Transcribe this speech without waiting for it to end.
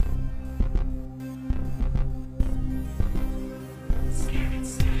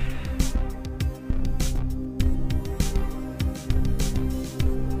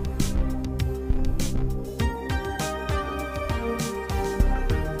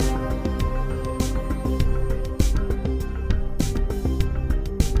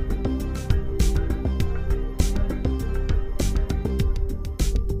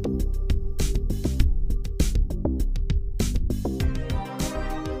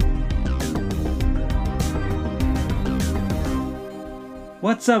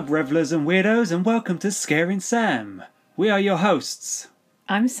What's up, revelers and weirdos, and welcome to Scaring Sam. We are your hosts.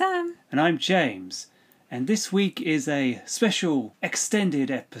 I'm Sam. And I'm James. And this week is a special extended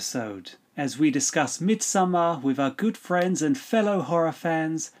episode as we discuss Midsommar with our good friends and fellow horror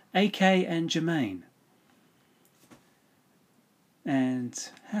fans, AK and Jermaine. And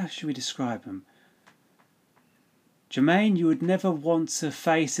how should we describe them? Jermaine, you would never want to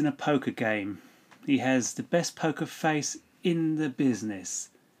face in a poker game. He has the best poker face in the business.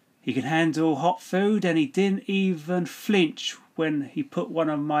 He can handle hot food, and he didn't even flinch when he put one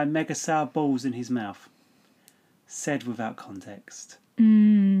of my mega sour balls in his mouth. Said without context.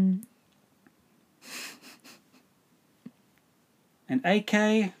 And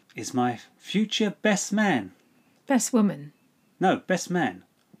AK is my future best man. Best woman. No, best man.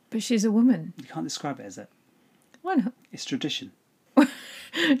 But she's a woman. You can't describe it as that. Why not? It's tradition.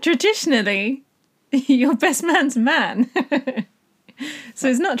 Traditionally, your best man's a man. So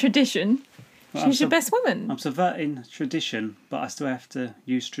it's not tradition. Well, She's your best woman. I'm subverting tradition, but I still have to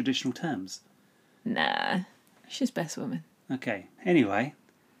use traditional terms. Nah, she's best woman. Okay, anyway,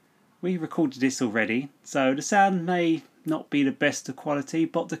 we recorded this already, so the sound may not be the best of quality,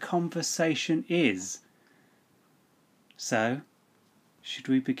 but the conversation is. So, should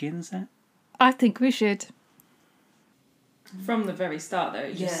we begin, Zach? I think we should. From the very start, though,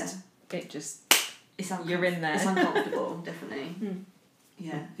 you're in there. It's uncomfortable, definitely.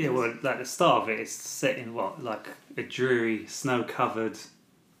 Yeah. Yeah, well, like the start of it is set in like a dreary, snow-covered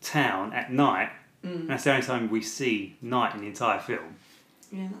town at night. And that's the only time we see night in the entire film.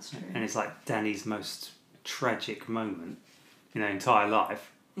 Yeah, that's true. And it's like Danny's most tragic moment in her entire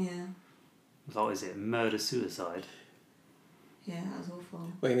life. Yeah. It's like, is it murder-suicide? Yeah, that was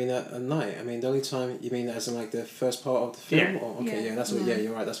awful. Wait, you mean at night? I mean, the only time you mean as in like the first part of the film? Yeah. Or, okay, yeah, that's what. Yeah,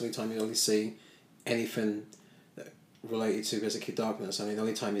 you're right. That's the only time you only see anything related to Basically Darkness. I mean, the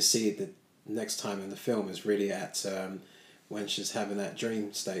only time you see it the next time in the film is really at when she's having that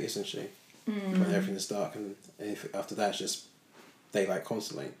dream state, isn't she? When everything is dark, and after that, it's just daylight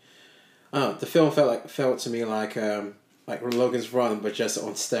constantly. The film felt to me like Logan's Run, but just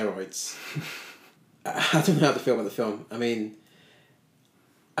on steroids. I don't know how to feel about the film. I mean,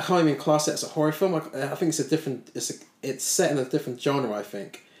 I can't even class it as a horror film. I think it's a different. It's set in a different genre. I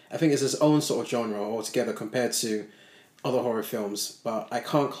think it's its own sort of genre altogether compared to other horror films. But I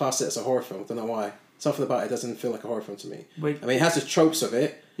can't class it as a horror film. Don't know why. Something about it doesn't feel like a horror film to me. Wait. I mean, it has the tropes of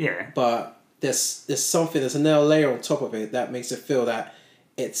it. Yeah. But there's another layer on top of it that makes it feel that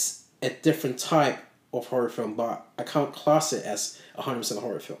it's a different type of horror film. But I can't class it as 100% a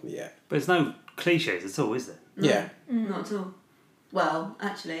horror film yet. But there's no cliches at all, is there? No, Yeah. Not at all. Well,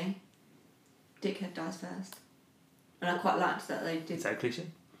 actually, Dickhead dies first. And I quite liked that they did... Is that a cliche?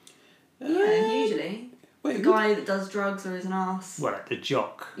 Yeah, usually. Wait, the guy that does drugs or is an arse. Well, like the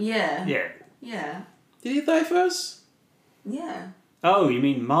jock. Yeah. Yeah. Yeah. Did he die first? Yeah. Oh, you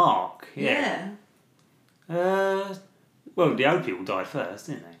mean Mark? Yeah. Well, the old people died first,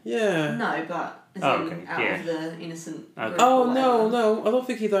 didn't they? Yeah. No, but as Oh, in okay, out yeah. of the innocent Okay. group or Oh whatever. no! I don't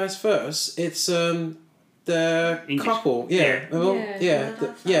think he dies first. It's the English. couple. Yeah. Yeah. Well, Yeah, yeah. well,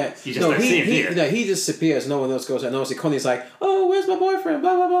 that's Yeah. nice. You just don't see him, do you? No, he disappears. No one else goes. And obviously Connie's like, "Oh, where's my boyfriend?"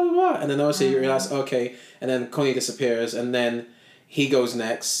 Blah blah blah blah blah. And then obviously you realize, okay. And then Connie disappears, and then he goes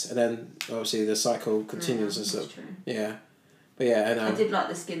next, and then obviously the cycle continues and That's stuff. true. Yeah. But yeah, and I did like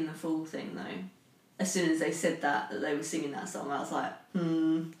the Skin the Fool thing though. As soon as they said that they were singing that song, I was like,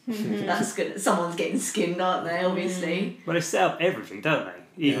 that's good. Someone's getting skinned, aren't they? Obviously. Well, they set up everything, don't they?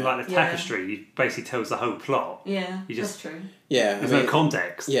 Even Yeah. like the Yeah. tapestry basically tells the whole plot. Yeah, You just- that's true. yeah. There's no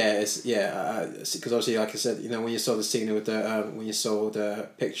context. Yeah, it's because obviously, like I said, when you saw the scene with the when you saw the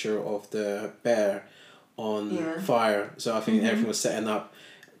picture of the bear on fire, so I think everything was setting up.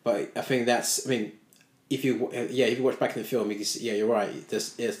 But I think if you watch back in the film, you can see, you're right.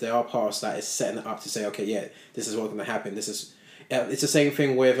 There are parts that is setting it up to say, okay, this is what's going to happen. This is, it's the same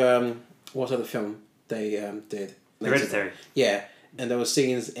thing with what other film they did. Hereditary. Yeah, and there were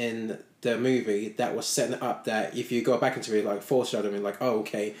scenes in the movie that was setting it up that if you go back into it, like foreshadowing, like, oh,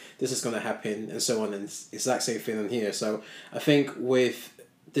 okay, this is going to happen, and so on, and it's the exact same thing in here. So I think with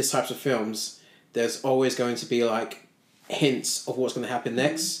these types of films, there's always going to be like hints of what's going to happen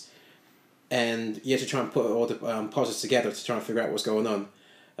next, and you have to try and put all the puzzles together to try and figure out what's going on.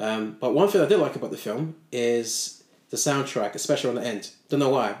 But one thing I did like about the film is the soundtrack, especially on the end. Don't know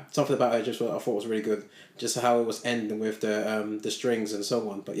why. Something about it I thought was really good. Just how it was ending with the strings and so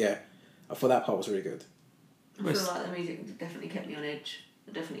on. But yeah, I thought that part was really good. I feel like the music definitely kept me on edge.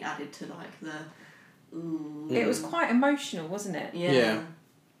 It definitely added to like the... Ooh. It was quite emotional, wasn't it? Yeah. Yeah.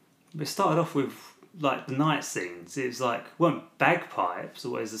 It started off with like the night scenes, it was like weren't bagpipes,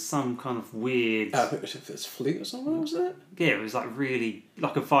 or was there some kind of weird? I think it's flute or something, was it? Yeah, it was like really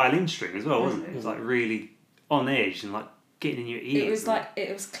like a violin string as well, wasn't it? It was like really on edge and like getting in your ears. It was like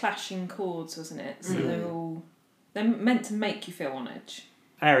it was clashing chords, wasn't it? So they're meant to make you feel on edge.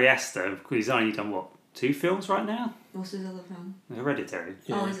 Ari Aster, because he's only done what 2 films right now. What's his other film? Hereditary.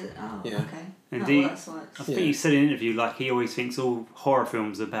 Oh, is it? Oh, Yeah. okay. And well, that's why I think he said in an interview like he always thinks all horror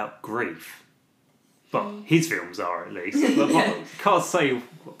films are about grief. But his films are at least. But can't say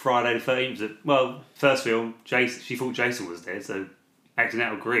what Friday the 13th. Well, first film, she thought Jason was dead, so acting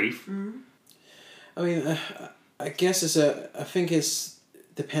out of grief. I mean, I guess I think it's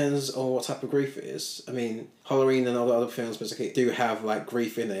depends on what type of grief it is. I mean, Halloween and all the other films basically do have like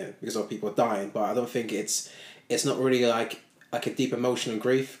grief in it because of people dying, but I don't think it's not really like a deep emotional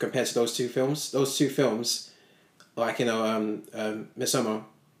grief compared to those 2 films. Those 2 films, like Midsommar,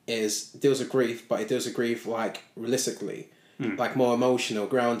 deals with grief, but it deals with grief like realistically, like more emotional,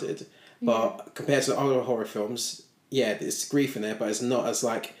 grounded. But compared to the other horror films, there's grief in there, but it's not as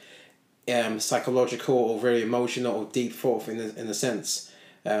like psychological or very emotional or deep thought in a sense.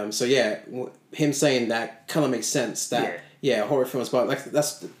 So him saying that kind of makes sense. That horror films, but like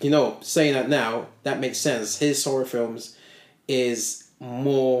that's saying that now that makes sense. His horror films is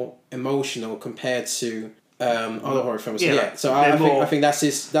more emotional compared to other horror films. So I think that's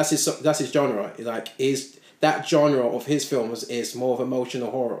his genre. Like that genre of his films is more of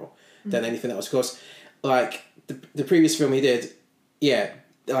emotional horror than anything else. Because like the previous film he did,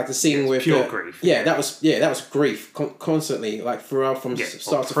 like the scene with pure grief. That was grief constantly, like throughout from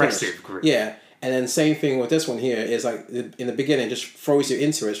start to finish. Grief. Yeah, and then same thing with this one here is like in the beginning just throws you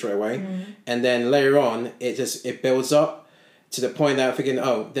into it straight away, and then later on it builds up to the point that I'm thinking,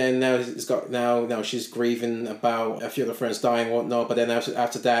 then now she's grieving about a few of her friends dying and whatnot, but then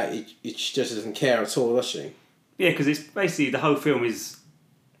after that she just doesn't care at all, does she? Yeah, because it's basically the whole film is,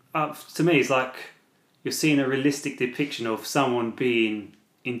 to me, it's like you're seeing a realistic depiction of someone being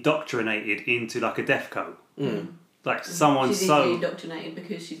indoctrinated into like a death cult. Like someone she's so indoctrinated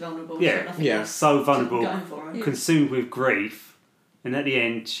because she's vulnerable. So vulnerable, going for it. consumed with grief, and at the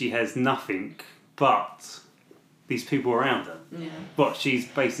end she has nothing but these people around her. Yeah. But she's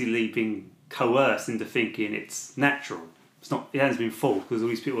basically been coerced into thinking it's natural. It's not. It hasn't been forced because all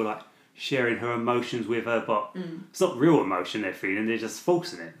these people are like sharing her emotions with her, but it's not real emotion they're feeling. They're just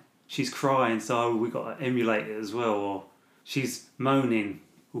forcing it. She's crying, so we got to emulate it as well, or she's moaning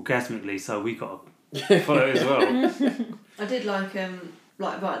orgasmically, so we got to follow it as well. I did like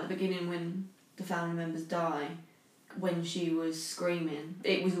right at the beginning when the family members die, when she was screaming.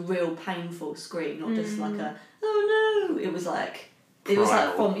 It was a real painful scream, not just like a oh no. It was like it was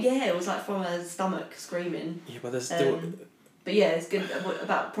like from her stomach screaming. Yeah, but there's still. But yeah, it's good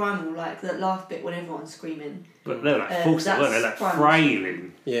about primal, like that last bit when everyone's screaming. But they're like forcing, weren't they? Like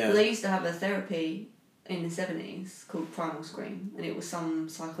frailing. Yeah. Well, they used to have a therapy in the 70s called Primal Scream, and it was some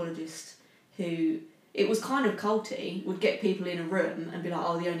psychologist who, it was kind of culty, would get people in a room and be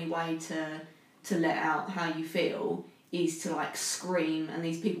like, the only way to let out how you feel is to like scream, and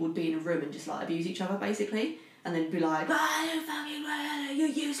these people would be in a room and just like abuse each other basically, and then be like, you're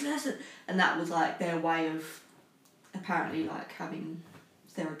useless, and that was like their way of apparently like having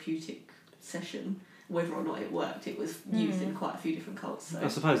therapeutic session. Whether or not it worked, it was used in quite a few different cults. So. I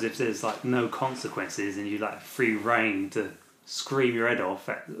suppose if there's like no consequences and you like free reign to scream your head off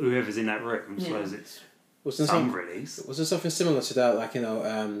at whoever's in that room, I suppose it's some release. Was there something similar to that, like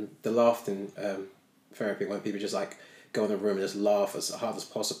the laughing therapy when people just like go in the room and just laugh as hard as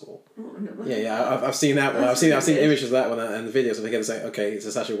possible? I've seen that one. I've seen images of that one and the videos, and they get to say, okay, does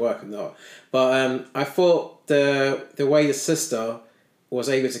this actually work or not? But I thought the way the sister was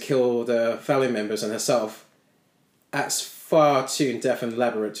able to kill the family members and herself, that's far too in-depth and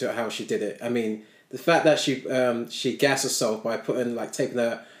elaborate to how she did it. I mean, the fact that she gassed herself by putting like taping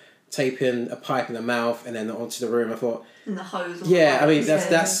a pipe in her mouth and then onto the room, I thought. And the hose. I mean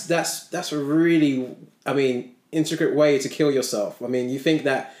that's a really intricate way to kill yourself. I mean, you think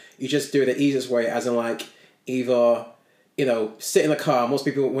that you just do it the easiest way, as in like either sit in a car. Most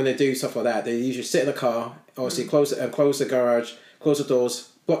people when they do stuff like that, they usually sit in a car, obviously close the garage. Close the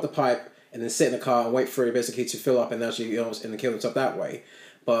doors, block the pipe, and then sit in the car and wait for it basically to fill up and actually and then kill themselves that way.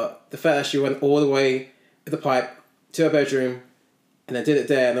 But the fact that she went all the way with the pipe to her bedroom and then did it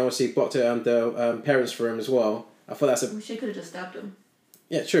there and obviously blocked it on the parents' room as well, I thought that's she could have just stabbed him.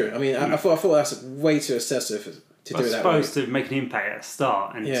 Yeah, true. I mean, I thought that's way too excessive to do it that way. I suppose to make an impact at the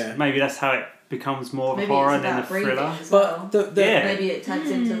start, and maybe that's how it becomes more of a horror than a thriller. But maybe it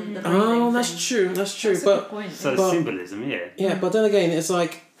tags into the breathing that's thing. That's true. That's a good point. So the symbolism, Yeah, but then again, it's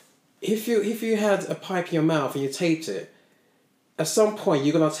like if you had a pipe in your mouth and you taped it, at some point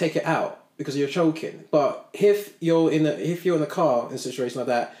you're gonna take it out because you're choking. But if you're in a car in a situation like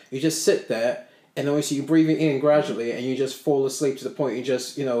that, you just sit there and obviously you're breathing in gradually and you just fall asleep to the point you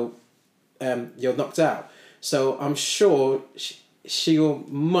just you're knocked out. So I'm sure she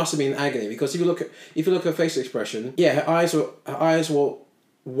must have been in agony, because if you look at her facial expression, yeah, her eyes were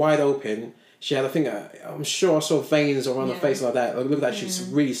wide open. She had, I think, I'm sure I saw veins around her face like that. Like, look at that, she's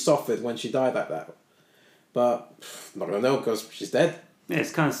really suffered when she died like that. But not gonna know because she's dead. Yeah,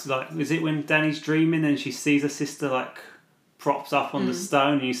 it's kind of like, is it when Danny's dreaming and she sees her sister like propped up on the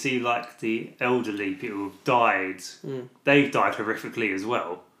stone, and you see like the elderly people who've died. They've died horrifically as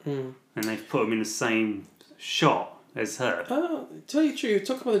well, and they've put them in the same shot as her. Oh, tell you the truth,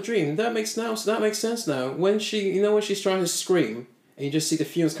 talk about the dream. That makes sense now. When she's trying to scream, and you just see the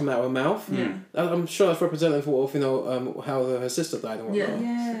fumes coming out of her mouth. Yeah. I'm sure that's representative of how her sister died and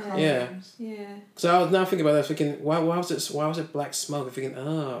whatnot. Yeah. So I was now thinking about that, thinking, why was it black smoke? I'm thinking,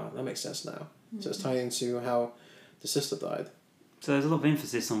 that makes sense now. So it's tied into how the sister died. So there's a lot of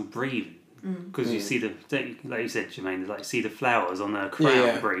emphasis on breathing, because you see like you said, Jermaine, like see the flowers on her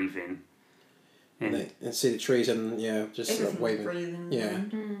crown breathing, and see the trees and just waving. Breathing. Yeah.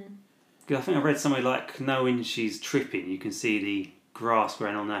 I think I read somewhere like, knowing she's tripping, you can see the grass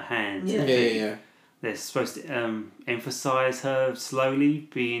growing on her hands. Yeah. They're supposed to emphasise her slowly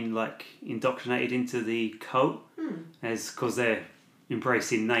being like indoctrinated into the cult, because they're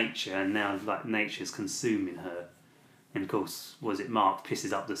embracing nature, and now like nature's consuming her. And of course, Mark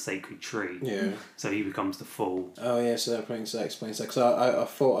pisses up the sacred tree. Yeah. So he becomes the fool. Oh yeah, so that explains that. Because I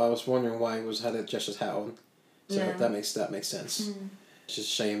thought, I was wondering why he had a Jester's hat on. So that makes sense. It's just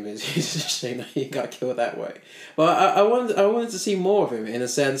a shame. It's just a shame that he got killed that way. But I wanted to see more of him, in a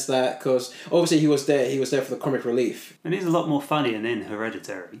sense that, because obviously he was there for the comic relief. And he's a lot more funny than in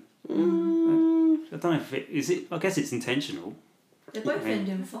Hereditary. I don't know if I guess it's intentional. They both end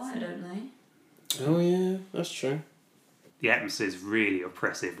in fire, don't they? Oh yeah, that's true. The atmosphere is really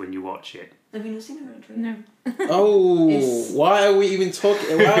oppressive when you watch it. Have you not seen Hereditary? No. Oh, why are we even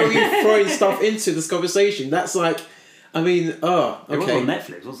talking? Why are we throwing stuff into this conversation? That's like, I mean, okay. It was on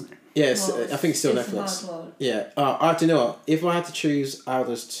Netflix, wasn't it? Yes, I think it's still Netflix. Yeah, I don't know. If I had to choose out of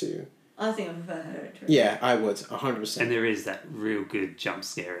those two, I think I prefer Hereditary. Yeah, I would 100%. And there is that real good jump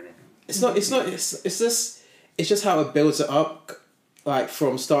scare in it. It's just how it builds it up, like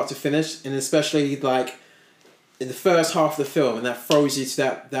from start to finish, and especially like in the first half of the film, and that throws you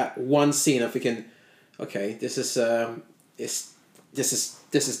to that one scene. I'm thinking, okay, this is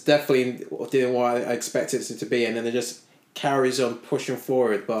definitely what I expected it to be, and then it just carries on pushing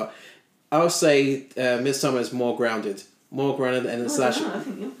forward. But I would say Midsommar is more grounded, and it's I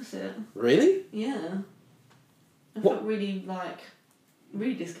think the opposite. Really? Yeah. I felt really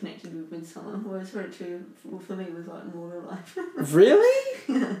disconnected with Midsommar, whereas Hereditary for me was like more real life. Really?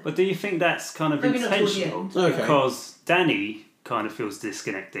 But do you think that's kind of Maybe intentional? Okay. Because Danny kind of feels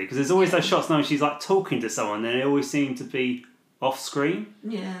disconnected, because there's always those shots now when she's like talking to someone, and they always seem to be off screen.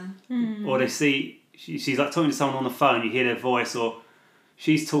 Yeah. Or they see she's like talking to someone on the phone, you hear their voice, or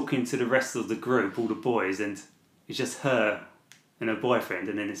she's talking to the rest of the group, all the boys, and it's just her and her boyfriend,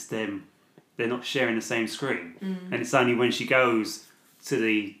 and then it's them. They're not sharing the same screen. And it's only when she goes to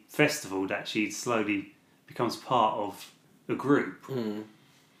the festival that she slowly becomes part of a group.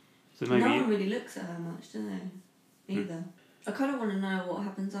 So maybe no one really looks at her much, do they? Either. I kind of want to know what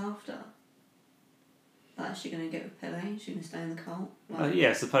happens after. Like, is she going to get with Pele? Is she going to stay in the cult? Like, yeah,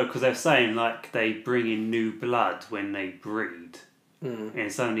 I suppose, because they're saying like they bring in new blood when they breed, and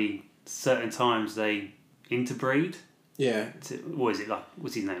it's only certain times they interbreed. Yeah. What is it like?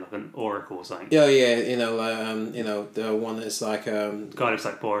 What's his name? Like an oracle or something? Yeah, the one that's like The guy looks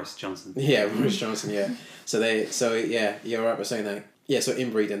like Boris Johnson. Yeah, Boris Johnson. Yeah. So you're right by saying that. Yeah, so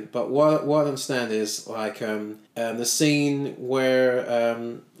inbreeding. But what I understand is like the scene where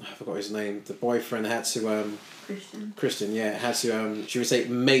I forgot his name. The boyfriend had to Christian, yeah, had to should we say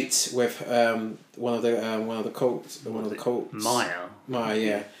mate with one of the cult Maya,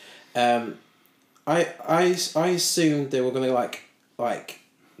 yeah. I assumed they were gonna like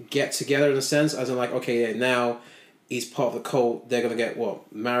get together in a sense, as in like, okay, yeah, now he's part of the cult, they're gonna get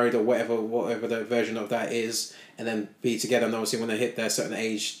married or whatever the version of that is, and then be together, and obviously when they hit their certain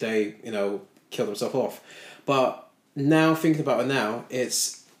age they kill themselves off. But now thinking about it now,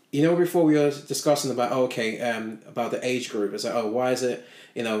 it's before we were discussing about about the age group, it's like, why is it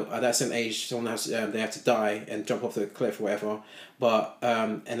at that same age someone has they have to die and jump off the cliff or whatever. But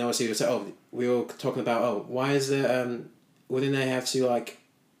and obviously we were talking about why is there wouldn't they have to like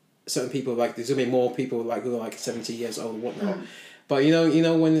certain people, like there's gonna be more people like who are like 70 years old and whatnot. But you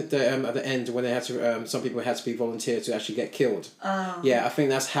know when at the end when they had to some people had to be volunteered to actually get killed. Oh. Yeah, I think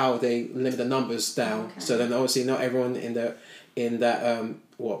that's how they limit the numbers down. Okay. So then obviously not everyone in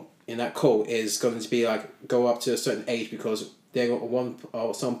that cult is going to be like go up to a certain age because they're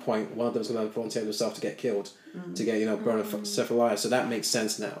at some point one of them's going to volunteer themselves to get killed to get burn themselves alive. So that makes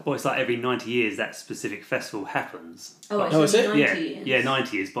sense now. Well, it's like every 90 years that specific festival happens. Oh, But- it's Oh, is it? 90 yeah, years. yeah,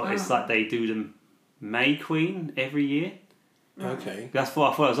 90 years. But it's Oh. like they do them May Queen every year. Okay. That's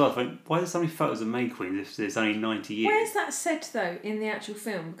what I thought as well. I thought, why are there so many photos of May Queen if there's only 90 years? Where's that said though in the actual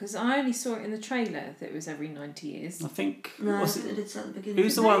film? Because I only saw it in the trailer that it was every 90 years. I think. No, what's it it? did say at the beginning.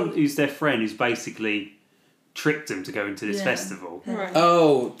 Who's the one who's their friend who's basically tricked them to go into this Yeah. festival? Right.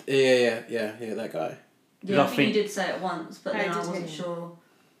 Oh yeah, that guy. Yeah, I I think think- you did say it once, but Oh, then I did wasn't he? sure.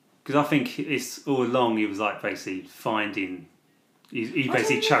 Because I think it's all along he was like basically finding. He I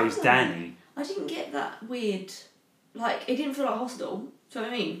basically don't chose know. Danny. I didn't get that weird. Like, it didn't feel like Hostel. Do you know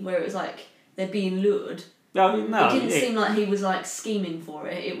what I mean? Where it was like they're being lured. No, no. It didn't seem like he was like scheming for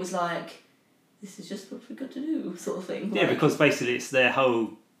it. It was like, this is just what we got to do, sort of thing. Yeah, Like, because basically it's their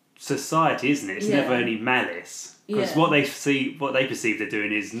whole society, isn't it? It's Yeah. never any malice. Because Yeah. what they perceive they're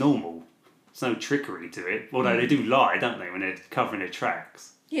doing is normal. There's no trickery to it. Although they do lie, don't they, when they're covering their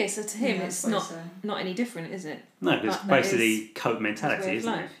tracks? Yeah, so to him Yeah, I it's suppose not any different, is it? No, because But that basically is cope His mentality, way of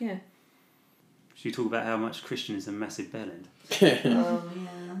isn't it? life, yeah. Should you talk about how much Christian is a massive bellend? Oh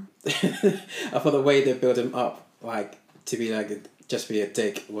yeah. I thought the way they built him up, like to be like just be a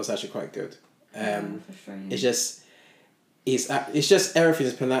dick, was actually quite good. Frustrating. It's just, it's just everything.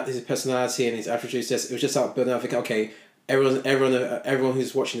 His personality and his attributes. It was just like building up. Thinking, okay, everyone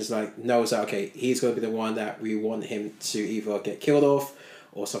who's watching this like knows that okay, he's going to be the one that we want him to either get killed off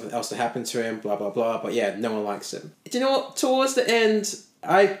or something else to happen to him. Blah blah blah. But yeah, no one likes him. Do you know what? Towards the end,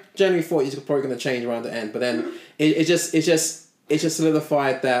 I genuinely thought he's probably going to change around the end, but then it just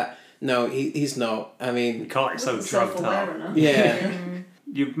solidified that no, he's not. I mean, You can't, it's so Wasn't drugged self-aware up. enough. yeah.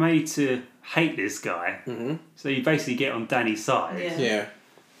 You're made to hate this guy, so you basically get on Danny's side, Yeah. Yeah.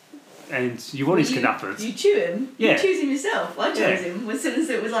 and you want his You knappers. choose him. Yeah. You choose him yourself. I chose Yeah. him. As soon as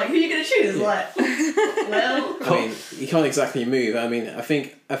it was like, who are you going to choose? Like, well. I mean, he can't exactly move. I mean, I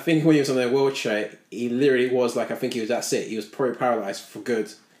think when he was on the wheelchair, he literally was like, I think he was, that's it. He was probably paralysed for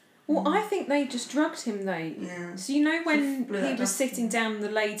good. Well, I think they just drugged him though. Yeah. So you know when Blew he that was drug. sitting down and the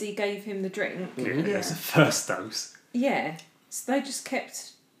lady gave him the drink? Yeah, that's the first dose. Yeah. So they just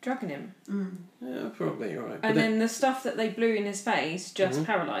kept drugging him. Yeah, probably, you're right. And then the stuff that they blew in his face just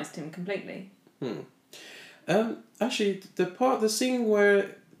paralysed him completely. Actually, the scene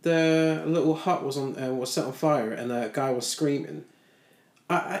where the little hut was set on fire and the guy was screaming,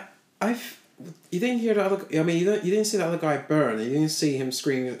 you didn't hear the other. I mean, you didn't see the other guy burn. You didn't see him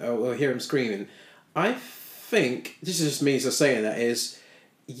screaming or hear him screaming. I think this is just me just saying that is,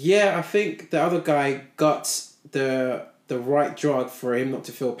 yeah. I think the other guy got the right drug for him not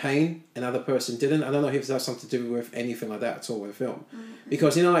to feel pain, and the other person didn't. I don't know if that has something to do with anything like that at all with the film,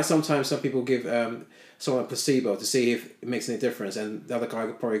 because like sometimes some people give someone a placebo to see if it makes any difference, and the other guy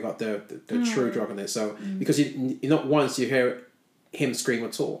probably got the true drug on it. So because you not once you hear him scream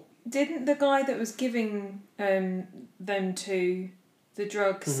at all. Didn't the guy that was giving them to the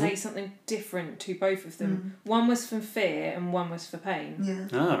drug say something different to both of them? One was for fear and one was for pain. Yeah.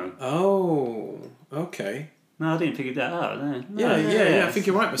 Oh. Oh, okay. No, I didn't figure that out. No. Yeah. I think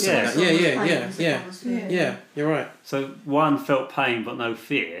you're right with saying that. Yeah. You're right. So one felt pain but no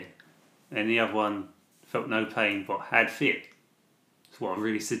fear, and the other one felt no pain but had fear. It's what a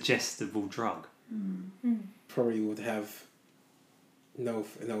really suggestible drug. Probably would have no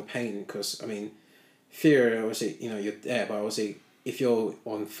pain because I mean, fear obviously you're there, but obviously if you're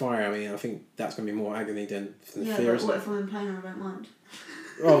on fire, I mean I think that's gonna be more agony than Yeah, fear. but what if I'm in pain and I don't mind?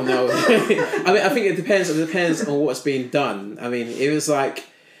 Oh no! I mean, I think it depends. It depends on what's being done. I mean, it was like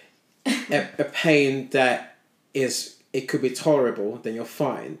a pain that it could be tolerable. Then you're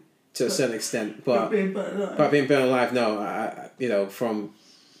fine to a certain extent. But being burnt alive. But being burnt alive, no. I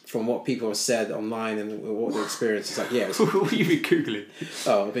from what people have said online and what they experienced, it's like yeah. What have you been googling?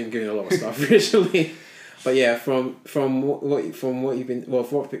 Oh, I've been doing a lot of stuff recently. But yeah, from what you've been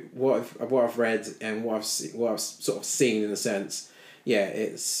what I've read and what I've sort of seen in a sense. Yeah,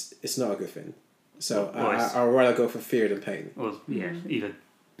 it's not a good thing. So I'd rather go for fear than pain. Well, yeah, either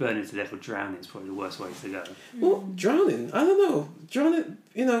burning to death or drowning is probably the worst way to go. Well, drowning, I don't know. Drowning,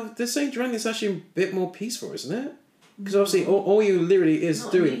 they're saying drowning is actually a bit more peaceful, isn't it? Because obviously all you literally is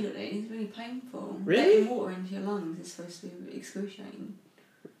Not doing... immediately, it's really painful. Really? Letting water into your lungs is supposed to be excruciating.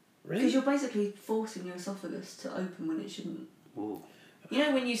 Because Really? you're basically forcing your esophagus to open when it shouldn't. Ooh. You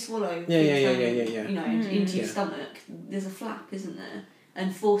know when you swallow Yeah. you know, into your Yeah. stomach, there's a flap, isn't there?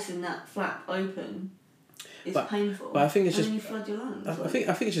 And forcing that flap open is painful. But I think it's and just. then you flood your lungs. I think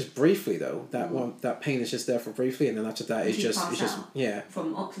it's just briefly though. That pain is just there for briefly, and then after that it's Until you just pass out. yeah.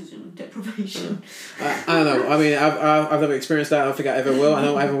 From oxygen deprivation. I don't know. I mean, I've never experienced that. I don't think I ever will. I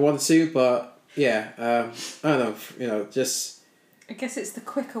don't ever want to, but yeah. I don't know. You know, just I guess it's the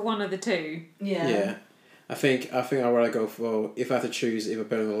quicker one of the two. Yeah. yeah. I think I'd rather go for, if I have to choose either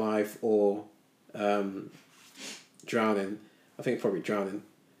Burning Alive or Drowning. I think probably Drowning,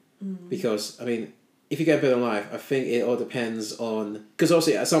 because I mean, if you get Burning Alive, I think it all depends on, because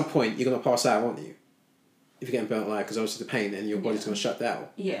obviously at some point you're gonna pass out, won't you? If you're getting burnt alive, because obviously the pain and your body's gonna shut down.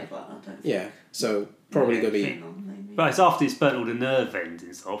 Yeah, but I don't think Yeah, so probably gonna be. maybe. But it's after it's burnt all the nerve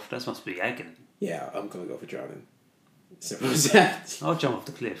endings off. That must be agony. Yeah, I'm gonna go for Drowning. Simple as that. I'll jump off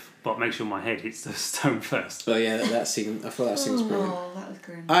the cliff, but make sure my head hits the stone first. But yeah, that scene. I thought that scene was brilliant. Oh, that was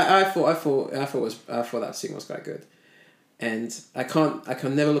grim. I thought that scene was quite good, and I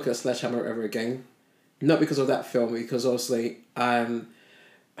can never look at Sledgehammer ever again, not because of that film, because obviously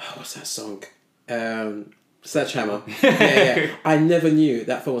what's that song, Sledgehammer. yeah. I never knew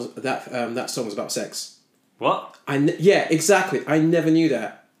that film was that song was about sex. What? Yeah, exactly. I never knew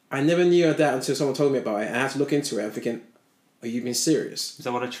that. I never knew that until someone told me about it, and I had to look into it. I'm thinking, are you being serious? Is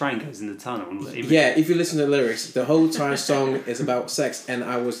that why the train goes in the tunnel? And the image- Yeah, if you listen to the lyrics, the whole entire song is about sex, and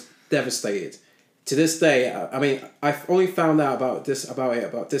I was devastated. To this day, I mean, I've only found out about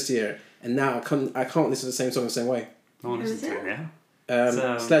it this year, and now I can't listen to the same song the same way. No one listens to it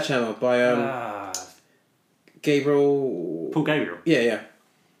now. Sledgehammer by Gabriel. Paul Gabriel. Yeah.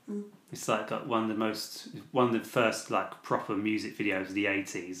 It's like got one of the first like proper music videos of the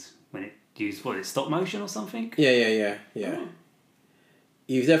 80s when it used stop motion or something. Yeah.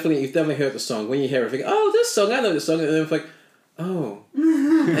 You've definitely heard the song. When you hear it, you think, oh, this song, I know this song, and then it's like, oh,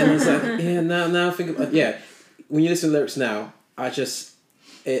 and it's like, yeah. Now I think about, yeah. When you listen to the lyrics now, it just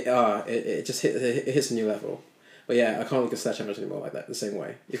hits a new level. But yeah, I can't look at Sledgehammer anymore like that the same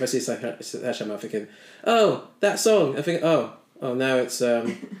way. If I see Sledgehammer, I'm thinking, oh, that song. I think, oh, now it's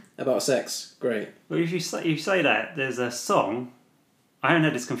about sex. Great. Well, if you say that, there's a song, I haven't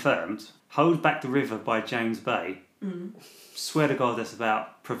had this confirmed, Hold Back the River by James Bay. Swear to God that's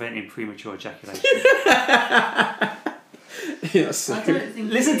about preventing premature ejaculation. Yes. I don't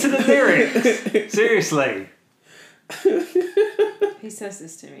think Listen to the lyrics! Seriously. He says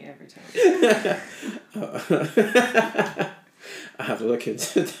this to me every time. I have to look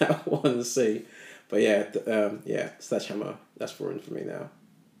into that one and see. But yeah, Sledgehammer, that's ruined for me now.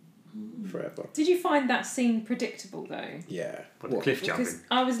 Forever. Did you find that scene predictable though? Yeah. What, the cliff jumping? Because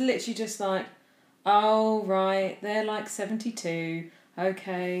I was literally just like, oh right, they're like 72.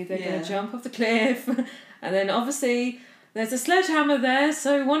 Okay, they're going to jump off the cliff. And then obviously there's a sledgehammer there,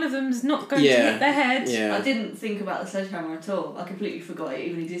 so one of them's not going to hit their head. Yeah. I didn't think about the sledgehammer at all. I completely forgot it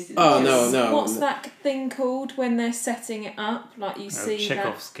even existed. Oh, no. What's that thing called when they're setting it up? Like you see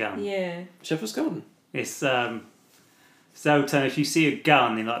Chekhov's that. gun. Yeah. Chekhov's gun. It's so if you see a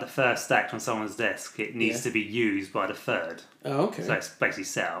gun in like the first act on someone's desk, it needs to be used by the third. Oh, okay. So it's basically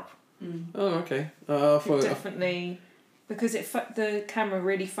set up. Oh, okay. Definitely, because the camera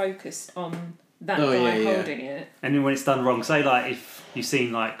really focused on that Oh, guy yeah. holding it. And then when it's done wrong, say like if you've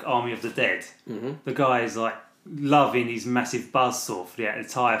seen like Army of the Dead, the guy is like loving his massive buzzsaw for the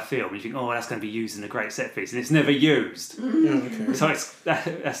entire film. You think, oh, that's going to be used in a great set piece, and it's never used. Oh, okay. So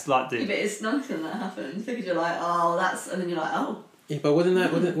that's like the. Yeah, but it's nice when that happens because you're like, oh, that's, and then you're like, oh. Yeah, but wouldn't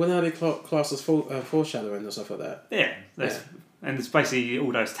that be classed as foreshadowing or stuff like that? Yeah, and it's basically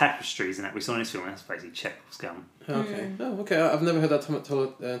all those tapestries and that we saw in this film. That's basically Chekhov's gun. Okay. Oh, okay. I've never heard that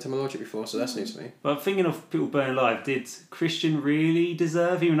terminology before, so that's new to me. But thinking of people burning alive, did Christian really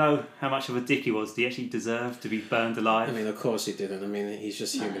deserve, even though how much of a dick he was, did he actually deserve to be burned alive? I mean, of course he didn't. I mean, he's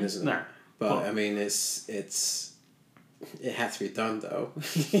just human, isn't he? No. But I mean, it had to be done though.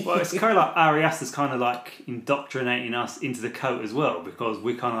 Well, it's kind of like Ari Aster's kind of like indoctrinating us into the cult as well, because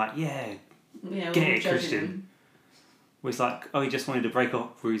we're kind of like, Yeah, get we're it, judging Christian. him. It's like, oh, he just wanted to break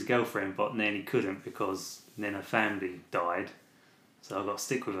up with his girlfriend, but then he couldn't because then her family died. So I got to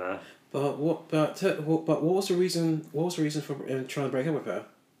stick with her. But what was the reason? What was the reason for trying to break up with her?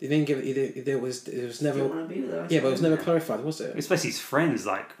 He didn't give it. It was never. Didn't want to be with her, I Yeah, but it was suppose. never clarified, was it? Especially his friends,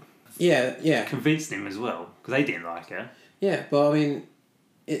 like, Yeah. convinced him as well, because they didn't like her. Yeah, but I mean,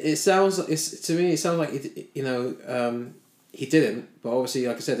 it sounds to me. It sounds like he didn't. But obviously,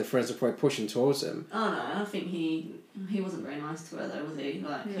 like I said, the friends are probably pushing towards him. Oh no, I think he wasn't very nice to her though, was he?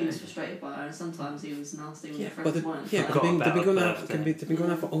 Like he was frustrated by her, and sometimes he was nasty when the friends weren't. Yeah, so- but they've Got been going about out. a They've been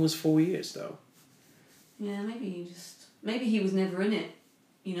going out for almost 4 years though. Yeah, maybe he was never in it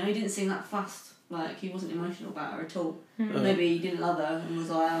You know, he didn't seem that fussed. Like, he wasn't emotional about her at all. Mm. Maybe he didn't love her and was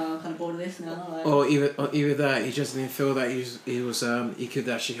like, oh, I'm kind of bored of this now. Like, Or either that, he just didn't feel that he could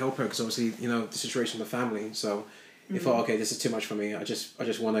actually help her, because obviously, you know, the situation with the family. So he thought, okay, this is too much for me. I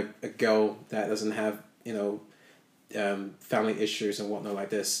just want a girl that doesn't have, you know, family issues and whatnot like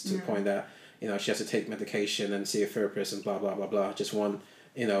this, to the point that, you know, she has to take medication and see a therapist and blah blah blah blah. Just want,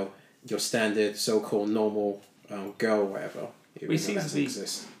 you know, your standard so-called normal girl or whatever. He seems to be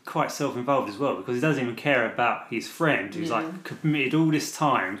quite self-involved as well, because he doesn't even care about his friend who's like committed all this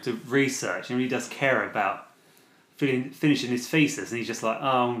time to research, and he does care about finishing his thesis, and he's just like,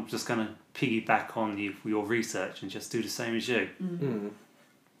 oh, I'm just going to piggyback on your research and just do the same as you.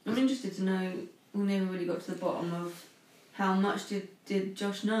 I'm interested to know, we never really got to the bottom of how much did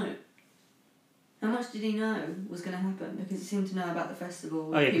Josh know? How much did he know was going to happen? Because he seemed to know about the festival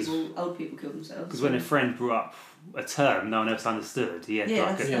where old people killed themselves. Because when a friend brought up a term no one else understood, he had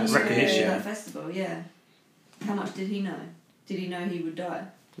like a that's recognition. that festival, yeah. How much did he know? Did he know he would die?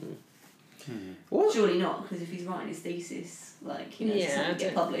 What? Surely not, because if he's writing his thesis, like, you know, it's not going to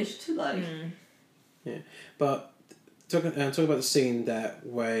get published. Like, But talking about the scene that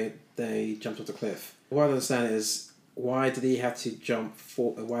where they jumped off the cliff. What I don't understand is, why did he have to jump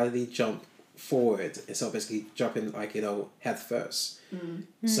Why did he jump forward instead of basically jumping, like, you know, head first?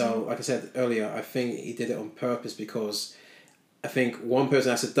 So, like I said earlier, I think he did it on purpose, because I think one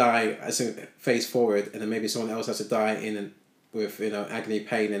person has to die as a face forward, and then maybe someone else has to die with, you know, agony,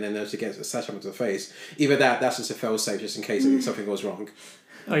 pain, and then there's to get a slash onto the face. Either that's just a fail safe, just in case something goes wrong.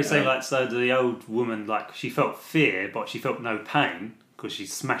 Oh, you're saying, like, so the old woman, like, she felt fear, but she felt no pain because she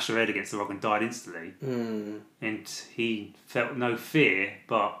smashed her head against the rock and died instantly. And he felt no fear,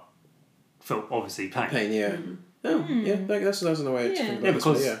 but felt obviously pain. Pain, yeah. Oh, yeah, that's another way to think about it.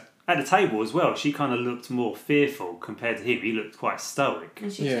 Because Yeah. at the table as well, she kind of looked more fearful compared to him. He looked quite stoic.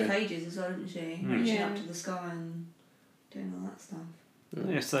 and she took ages as well, didn't she? Reaching up to the sky and doing all that stuff.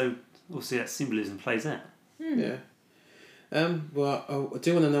 Yeah, so obviously that symbolism plays out. Yeah. Well, I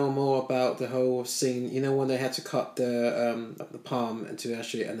do want to know more about the whole scene. You know, when they had to cut the palm and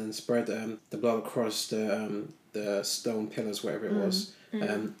then spread the blood across the stone pillars, whatever it was. I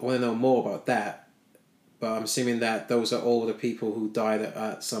want to know more about that. But I'm assuming that those are all the people who died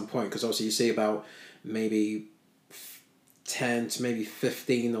at some point, because obviously you see about maybe 10 to maybe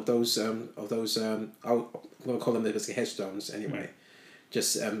 15 of those I'm going to call them basically headstones anyway,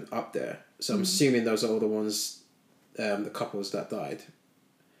 just up there. So I'm assuming those are all the ones, the couples that died.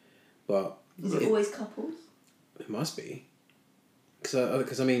 But is it always couples? It must be,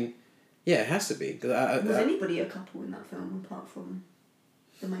 because I mean, yeah, it has to be. Was anybody a couple in that film apart from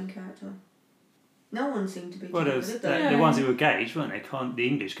the main character? No one seemed to be. Well, there was the ones who were engaged, weren't they? The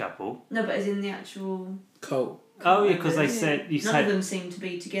English couple. No, but as in the actual. Cole. Oh yeah, because they said none of them seemed to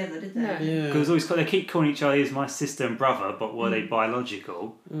be together, did they? No. Yeah. Because they keep calling each other as my sister and brother, but were they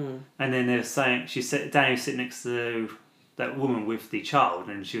biological? And then they were saying, Danny was sitting next to that woman with the child,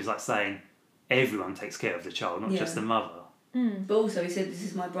 and she was like saying, everyone takes care of the child, not just the mother. But also he said, this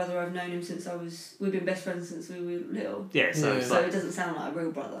is my brother, I've known him since we've been best friends since we were little. Yeah, so it's So like, it doesn't sound like a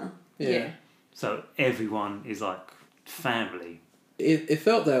real brother. Yeah. so everyone is like family. It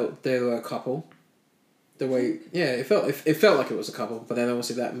felt that they were a couple. The way, it felt like it was a couple, but then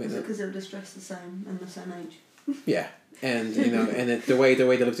obviously that made Is it it. because they were just dressed the same and the same age? Yeah, and you know, and the way they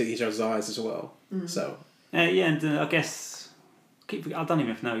looked at each other's eyes as well. So. And I guess I don't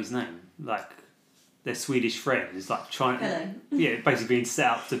even know his name. Like their Swedish friend is like trying. Pele. Basically being set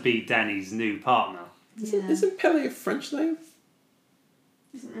up to be Danny's new partner. Isn't Pele a French name?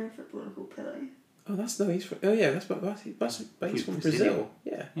 Isn't there a footballer called Pele? Oh, that's he's from. Oh yeah, he's from Brazil.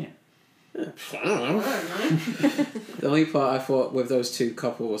 Yeah. I don't know. The only part I thought with those two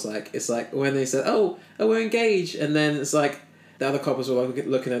couples was like, it's like when they said, "Oh, we're engaged," and then it's like the other couples were like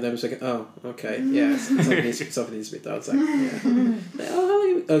looking at them and saying, "Oh, okay, yeah, something needs to be done." It's like, yeah. Oh, how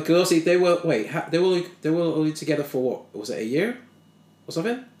long? Because obviously they were only together for what? Was it a year or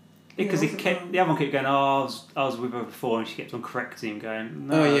something? Because the other one kept going, "Oh, I was with her before," and she kept on correcting him, going,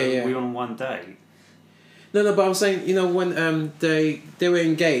 "No, we were on one date." No, but I'm saying, you know, when they were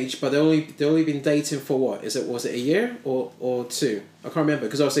engaged, but they only been dating for what? Was it a year or two? I can't remember,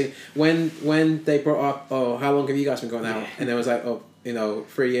 because obviously when they brought up, oh, how long have you guys been going out? And it was like, oh, you know,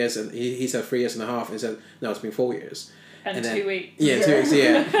 3 years, and he said 3 years and a half, and he said no, it's been 4 years. And then, 2 weeks. Yeah, 2 weeks.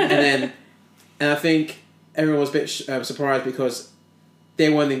 Yeah, and I think everyone was a bit surprised because they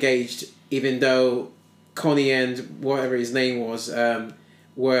weren't engaged, even though Connie and whatever his name was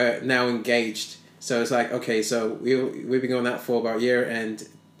were now engaged. So it's like, okay, so we've been going out for about a year, and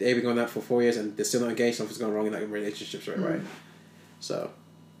they've been going out for 4 years, and they're still not engaged. Something's going wrong in that relationship, right? So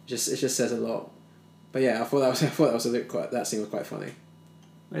it just says a lot. But yeah, I thought that was that scene was quite funny.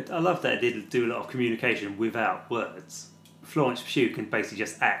 I love that it did do a lot of communication without words. Florence Pugh can basically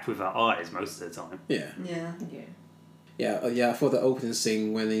just act without eyes most of the time. Yeah. Yeah. Yeah. I thought the opening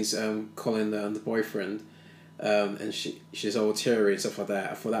scene when he's calling the boyfriend, and she's all teary and stuff like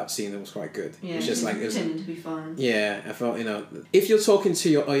that. I thought that scene was quite good. Yeah. It's just like it was, pretending to be fine. yeah. I felt if you're talking to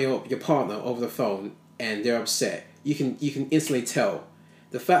your partner over the phone and they're upset, you can instantly tell.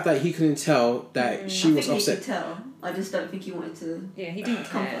 The fact that he couldn't tell that she was I think upset. he could tell. I just don't think he wanted to. Yeah, he didn't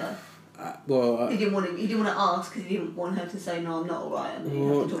comfort care. her. He didn't want to ask because he didn't want her to say no, I'm not alright, and then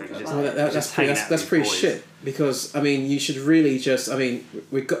you have to talk to her just- about it. that's pretty boys. shit. Because I mean, you should really just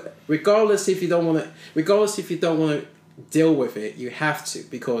regardless if you don't want to deal with it, you have to,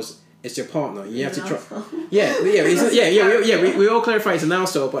 because it's your partner. You have to try. We all clarify it's an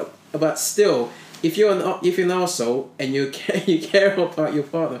arsehole, but still, if you're an arsehole and you care about your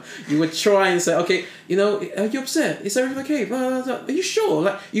partner, you would try and say, okay, are you upset? Is everything okay? Blah, blah, blah. Are you sure?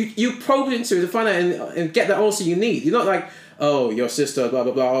 Like you probe into it to find out and get the answer you need. You're not like, oh, your sister, blah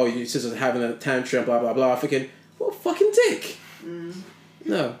blah blah. Oh, your sister's having a tantrum, blah blah blah. Thinking, what a fucking dick.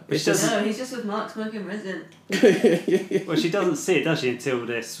 No, it's just. No, he's just with Mark smoking resident. Well, she doesn't see it, does she, until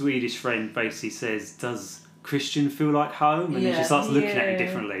their Swedish friend basically says, "Does Christian feel like home?" And then she starts looking at it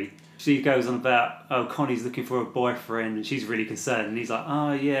differently. She goes on about, oh, Connie's looking for a boyfriend, and she's really concerned. And he's like,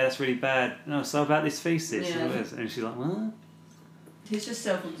 oh yeah, that's really bad. No, so about this thesis. Yeah. And she's like, what? He's just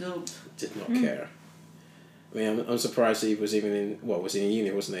self-absorbed. Did not care. I mean, I'm surprised he was even in. Well, was he in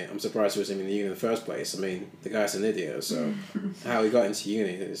uni, wasn't he? I'm surprised he was even in uni in the first place. I mean, the guy's an idiot, so how he got into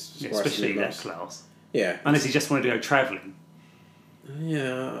uni is Yeah, surprising especially me that most. class. Yeah. Unless he just wanted to go travelling.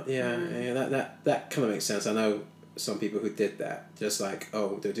 Yeah. That kind of makes sense. I know some people who did that. Just like,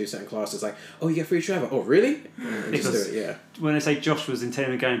 oh, they'll do certain classes, like, oh, you get free travel. Oh, really? And just do it. Yeah. When they say Josh was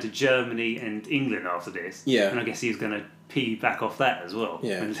intending on going to Germany and England after this, Yeah. and I guess he was going to piggyback off that as well.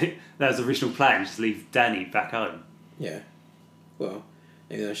 Yeah. And that was the original plan, just leave Danny back home. Yeah. Well,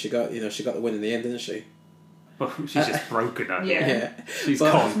 she got the win in the end, didn't she? Well, she's just broken, I think. Yeah. She's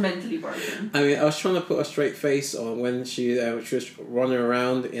But- He's gone. mentally broken. I mean, I was trying to put a straight face on when she was running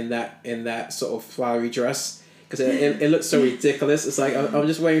around in that sort of flowery dress, because it looks so ridiculous. It's like I'm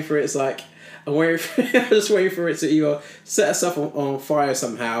just waiting for it. It's like I'm just waiting for it to either set herself on fire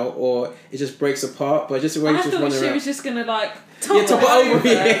somehow, or it just breaks apart. But just waiting, I just thought running she around. was just gonna like topple over,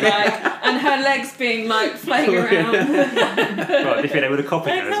 yeah. and her legs being like flaying around. Right, if they would have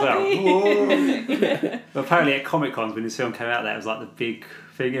copied her as well. Yeah. But apparently at Comic Cons, when this film came out, that was like the big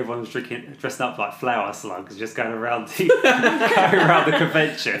thing. Everyone was dressing up like flower slugs, just going around the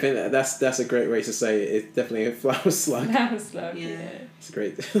convention. I think that's a great way to say it. It's definitely a flower slug. That was like, Yeah. It's a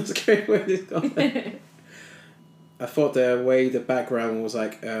great way to go. I thought the way the background was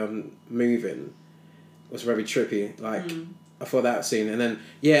like moving was very trippy. Like I thought that scene, and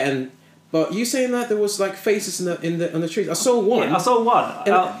then but you saying that there was like faces on the trees. I saw one. Yeah, I saw one.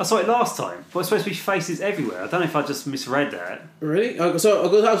 I saw it last time, but it's supposed to be faces everywhere. I don't know if I just misread that. Really? So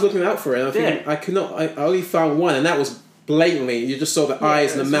I was looking out for it. And I think I could not. I only found one, and that was blatantly. You just saw the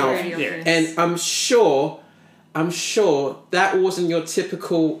eyes and the it's mouth, really obvious. and I'm sure that wasn't your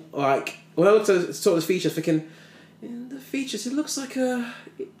typical like. When I looked at sort of the features, thinking, in the features, it looks like a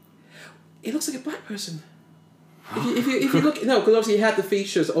black person. If you look, no, because obviously he had the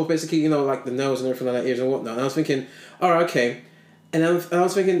features of basically, like the nose and everything like that, ears and whatnot. And I was thinking, all right, okay. And I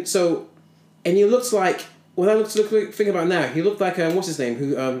was thinking, so, and he looks like, when I think about it now, he looked like, what's his name,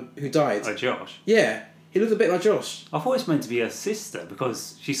 who died? Oh, Josh. Yeah, he looked a bit like Josh. I thought it was meant to be her sister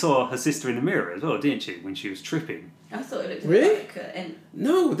because she saw her sister in the mirror as well, didn't she, when she was tripping? I thought it looked Really? like an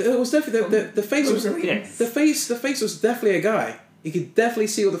No, it was definitely, the face was, Yeah. the face was definitely a guy. You could definitely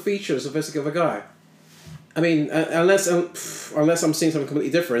see all the features of basically of a guy. I mean, unless I'm seeing something completely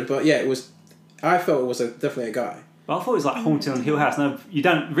different, but yeah, I felt it was definitely a guy. But I thought it was like Haunting on Hill House. No, you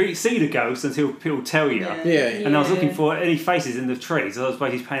don't really see the ghost until people tell you. Yeah. Yeah. And I was looking for any faces in the trees. I was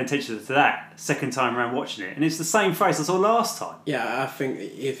basically paying attention to that second time around watching it, and it's the same face I saw last time. Yeah, I think maybe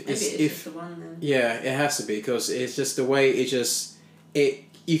it's just the one then. yeah, it has to be because it's just the way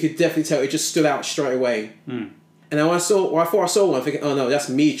you could definitely tell it just stood out straight away. And then I thought I saw one, thinking, oh no, that's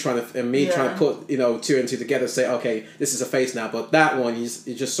me trying to put two and two together, say, okay, this is a face now. But that one, you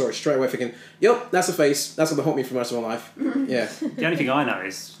just saw it straight away, thinking, yep, that's a face. That's going to haunt me for the rest of my life. Yeah. The only thing I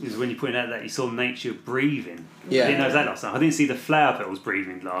noticed is when you pointed out that you saw nature breathing. Yeah. I didn't notice that last time. I didn't see the flower petals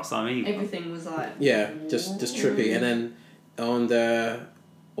breathing last time either. Everything was like... Yeah, just trippy. And then on the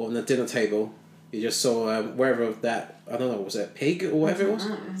dinner table, you just saw wherever that, I don't know, was it a pig or whatever it was?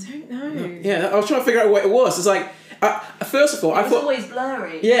 I don't know. Yeah, I was trying to figure out what it was. It's like, First of all, I It was thought. always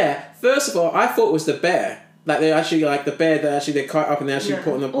blurry. Yeah. First of all, I thought it was the bear. Like they actually like the bear that actually they cut up and they actually Yeah.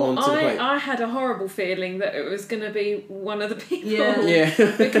 put on the Well, onto the plate. I had a horrible feeling that it was going to be one of the people. Yeah. Yeah.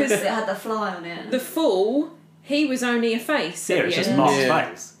 Because It had the fly on it. the Fool, he was only a face. Yeah, at it was the just end. Mark's Yeah.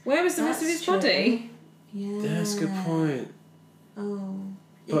 face. Where was the rest of That's his true. body? Yeah. That's a good point. Oh.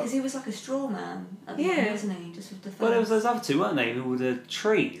 Yeah, But- because he was like a straw man at the Yeah. end, wasn't he? Just with the face. Well, there was those other two, weren't they? Who were the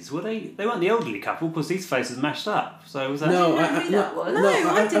trees? Were they? They weren't the elderly couple because his face was mashed up. So was that? No, Do you know who that was? No,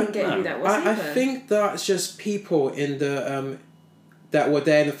 I didn't get no. who that was I either. think that's just people in the that were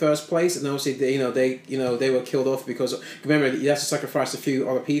there in the first place, and obviously they were killed off because remember you have to sacrifice a few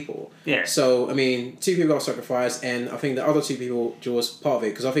other people. Yeah. So I mean, 2 people got sacrificed, and I think the other 2 people was part of it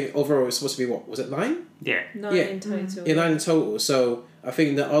because I think overall it was supposed to be what was it 9? Yeah. 9 Yeah. in total. Yeah, 9 in total. So I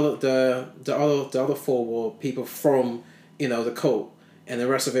think the other 4 were people from the cult, and the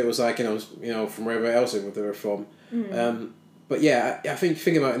rest of it was like from wherever else they were from. But yeah, I think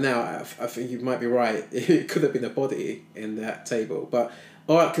thinking about it now, I think you might be right. It could have been a body in that table, but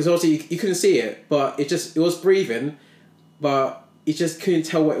because obviously you couldn't see it, but it was breathing, but you just couldn't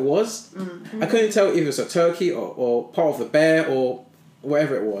tell what it was. I couldn't tell if it was a turkey or part of the bear or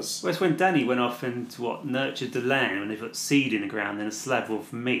whatever it was. Well, it's when Danny went off and nurtured the land when they put seed in the ground and a slab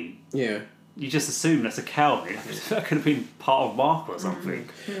of meat. Yeah. You just assume that's a cow meat. That could have been part of Mark or something.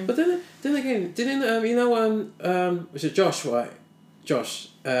 But then again, didn't was it Josh? Right, Josh.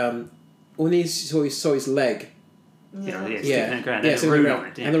 When he saw his leg, Yeah, Yeah. sticking in the ground. yeah, and so a rune the- on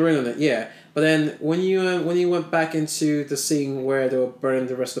it. Yeah. and the rune on it, yeah. But then when you went back into the scene where they were burning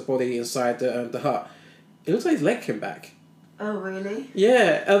the rest of the body inside the hut, it looks like his leg came back. Oh, really?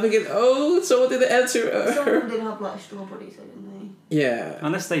 Yeah, I'm thinking, someone did the answer. Some of them did have like straw bodies, though, didn't Yeah, Unless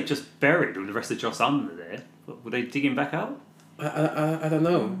Unless they just buried all the rest of Joss under there. Were they digging back out? I don't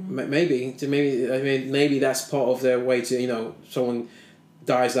know. Maybe maybe that's part of their way to someone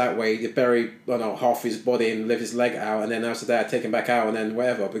dies that way. They bury half his body and lift his leg out, and then after that take him back out, and then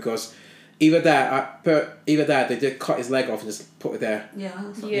whatever. Because either that they did cut his leg off and just put it there. they? Yeah.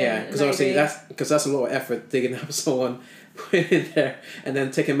 That's what Yeah. Yeah, because obviously that's a lot of effort digging up someone, put it in there, and then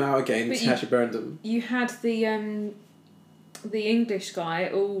take him out again But to actually burn them. You had the English guy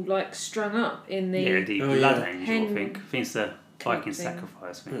all like strung up in the The Oh, blood yeah. angel, Hen I think. I think it's the Viking thing.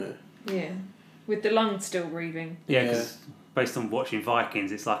 sacrifice thing. Yeah. yeah, with the lungs still breathing. Yeah, because based on watching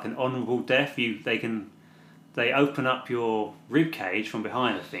Vikings, it's like an honourable death. They open up your rib cage from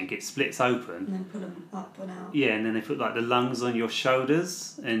behind. I think it splits open. And then pull them up and out. Yeah, and then they put like the lungs on your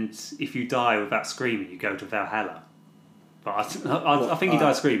shoulders, and if you die without screaming, you go to Valhalla. But I think he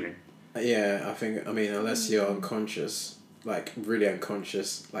died screaming. Yeah, I think unless you're unconscious, like really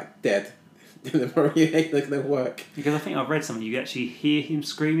unconscious, like dead, then the probably ain't not gonna work. Because I think I've read something. You actually hear him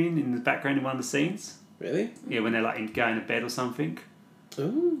screaming in the background in one of the scenes. Really? Yeah, when they're like going to bed or something.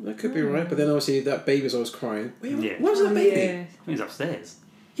 Oh, that could be right. But then obviously that baby's always crying. Wait, Yeah. what was that baby? Yeah. I think he's upstairs.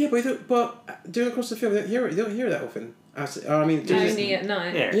 Yeah, but doing across the film, you don't hear that often. Just, Only at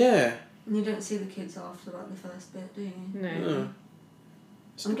night. Yeah. yeah. And you don't see the kids after like the first bit, do you? No.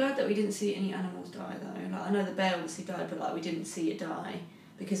 Oh. I'm glad that we didn't see any animals die though. Like I know the bear obviously died, but like we didn't see it die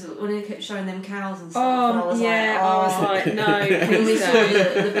because when they kept showing them cows and stuff, and I Oh was yeah, I was like, no, when we please saw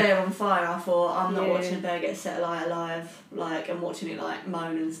don't. the bear on fire, I thought I'm not Yeah. watching a bear get set alive, like and watching it like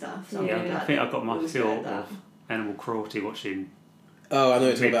moan and stuff. So I'm Yeah, glad I think I that got my we was feel spared that. of animal cruelty watching Oh, I know what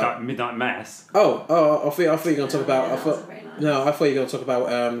you're talking about. Midnight Mass. Oh, I thought you were gonna talk about. Yeah, I that thought was very nice. no, I thought you were gonna talk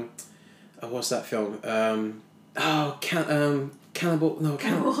about what's that film? Cannibal. No,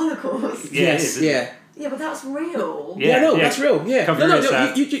 Cannibal Holocaust. Yeah, it Yes, is, isn't yeah. Yeah, but that's real. Yeah, Yeah, no, yeah. that's real. Yeah, Cover no, your ears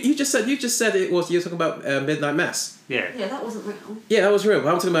out. you just said it was. You're talking about Midnight Mass. Yeah. Yeah, that wasn't real. Yeah, that was real. But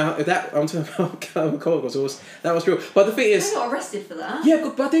I'm talking about that. I'm talking about Cannibal Holocaust. That was real. But the thing They is, got arrested for that. yeah,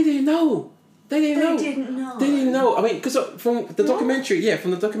 but they didn't know. They didn't know. They didn't know. They didn't know. I mean, because from the What? documentary,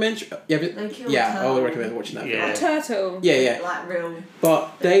 from the documentary, They killed yeah, I would her. recommend watching that. Yeah. A turtle. Yeah. Like real.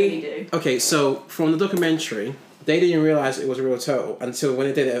 But They they really do. okay. So from the documentary, they didn't realize it was a real turtle until when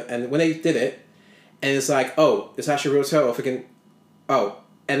they did it, and when they did it, and it's like, oh, it's actually a real turtle. Freaking, oh,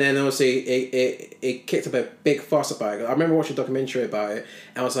 and then obviously it kicked up a big fuss about it. I remember watching a documentary about it,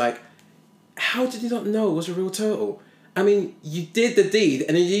 and I was like, how did you not know it was a real turtle? I mean, you did the deed,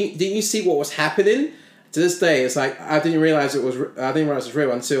 and then didn't you see what was happening? To this day, it's like I didn't realize it was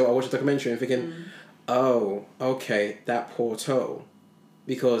real until I watched a documentary and thinking, oh, okay, that poor turtle,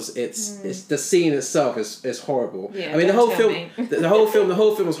 because it's the scene itself is horrible. Yeah, I mean, the don't whole tell film, me. the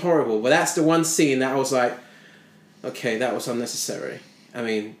whole film was horrible. But that's the one scene that I was like, okay, that was unnecessary. I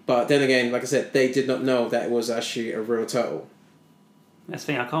mean, but then again, like I said, they did not know that it was actually a real turtle. That's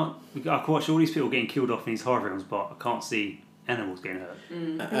the thing. I can watch all these people getting killed off in these horror films, but I can't see animals getting hurt.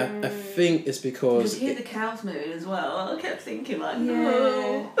 I think it's because... You hear the cows mooing as well. I kept thinking like,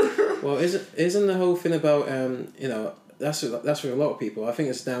 no. Well, isn't the whole thing about, you know, that's for a lot of people. I think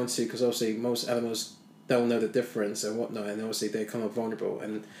it's down to, because obviously most animals don't know the difference and whatnot, and obviously they're kind of vulnerable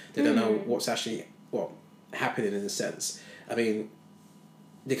and they don't know what's actually happening in a sense. I mean,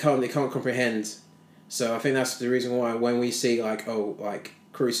 they can't comprehend. So I think that's the reason why when we see like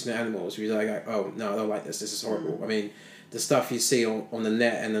cruising animals, we're like, oh no, I don't like this. This is horrible. I mean, the stuff you see on the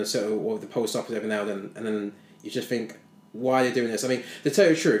net and or the post office every now and then you just think, why are they doing this? I mean, to tell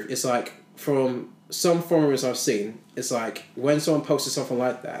you the truth, it's like from some forums I've seen, it's like when someone posted something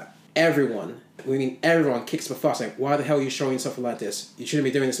like that, everyone kicks the fuss like, why the hell are you showing something like this? You shouldn't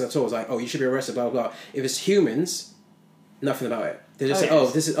be doing this at all. It's like, oh, you should be arrested, blah blah blah. If it's humans, nothing about it. They just say,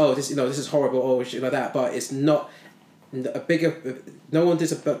 this is horrible, shit like that. But it's not a bigger. No one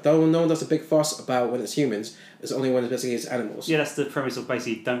does a big fuss about when it's humans. It's only when it's animals. Yeah, that's the premise of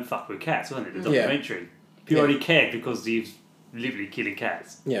basically Don't Fuck with Cats, wasn't it? The documentary. People already cared because he was literally killing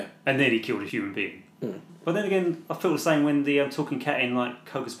cats. Yeah. And then he killed a human being. But then again, I feel the same when the talking cat in like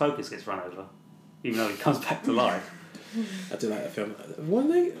Hocus Pocus gets run over, even though he comes back to life. I do like that film.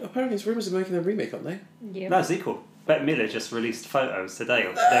 Apparently, there's rumours of making a remake, aren't they? Yeah. No, sequel. Bette Midler just released photos today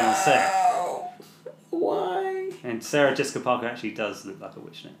of them on set. Why? And Sarah Jessica Parker actually does look like a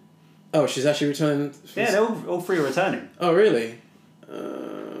witch now. Oh, she's actually returning. Yeah, they're all three are returning. Oh, really?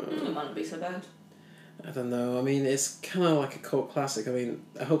 It might not be so bad. I don't know. I mean, it's kind of like a cult classic. I mean,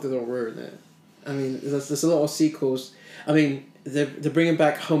 I hope they don't ruin it. I mean, there's a lot of sequels. I mean, they're bringing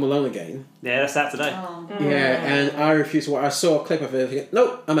back Home Alone again. Yeah, that's out today. Oh. Yeah, and I refuse to watch. I saw a clip of it. Thinking,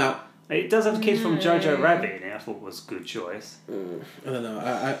 nope, I'm out. It does have kids from Jojo Rabbit in it. I thought was a good choice. I don't know.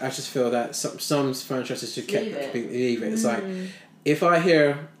 I just feel that some franchises should Leave it. leave it. It's like, if I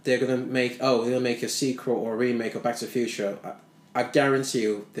hear they're gonna make a sequel or a remake of Back to the Future, I guarantee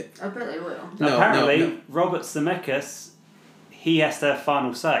you that. I bet they will. Apparently, Robert Zemeckis, he has to have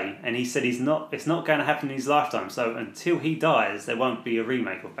final say, and he said it's not going to happen in his lifetime. So until he dies, there won't be a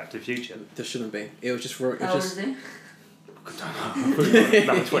remake of Back to the Future. There shouldn't be. It was just How old is he?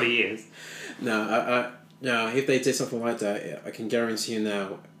 Another 20 years. No, if they did something like that, I can guarantee you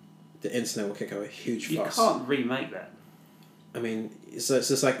now, the internet will kick up a huge fuss. You can't remake that. I mean, it's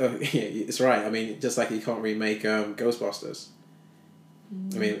just like, oh, yeah, it's right. I mean, just like you can't remake Ghostbusters.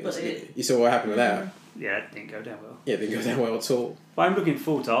 I mean, you saw what happened with that. Yeah, it didn't go down well. Yeah, it didn't go down well at all. But I'm looking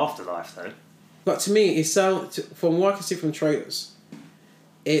forward to Afterlife, though. But to me, from what I can see from trailers,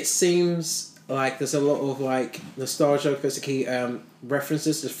 it seems like there's a lot of like nostalgia, basically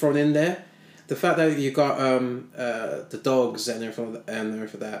references just thrown in there. The fact that you got the dogs and everything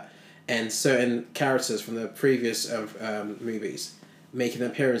for that, and certain characters from the previous movies making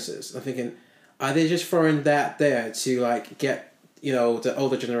appearances. I'm thinking, are they just throwing that there to like get the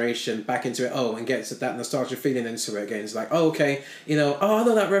older generation back into it? Oh, and get that nostalgia feeling into it again. It's like, oh, okay, I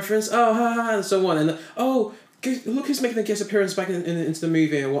know that reference. Oh, ha ha, and so on, and look who's making a guest appearance back into the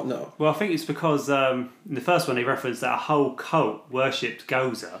movie and whatnot. Well, I think it's because in the first one they referenced that a whole cult worshipped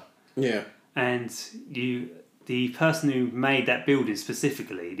Gozer. Yeah. And the person who made that building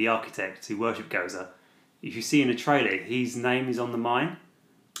specifically, the architect who worshipped Gozer, if you see in the trailer, his name is on the mine.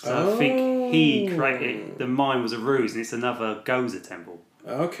 So I think he created, the mine was a ruse and it's another Gozer temple.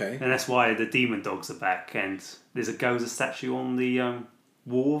 Okay. And that's why the demon dogs are back and there's a Gozer statue on the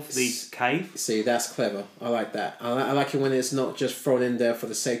wall of the cave. See, that's clever. I like that. I like it when it's not just thrown in there for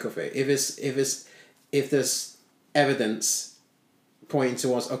the sake of it. If there's evidence pointing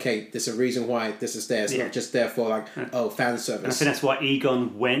towards, okay, there's a reason why this is there. It's not just there for like, fan service. And I think that's why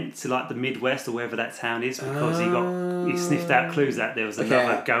Egon went to like the Midwest or wherever that town is because he sniffed out clues that there was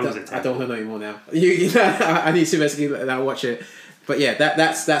another Gozer temple. I don't know anymore now. I need to basically now watch it. But yeah,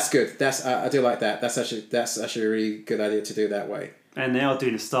 that's good. I do like that. That's actually a really good idea to do it that way. And they are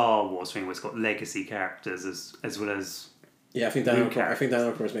doing a Star Wars thing where it's got legacy characters as well as I think Daniel Craig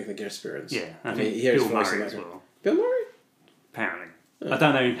is making a guest appearance. Yeah, I think Bill Murray as well. Bill Murray? Apparently. I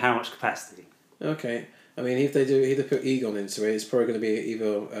don't know in how much capacity. Okay. I mean, if they put Egon into it, it's probably going to be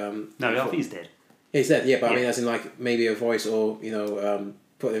either... no, I think he's dead. He's dead, yeah, but I mean, as in like maybe a voice or,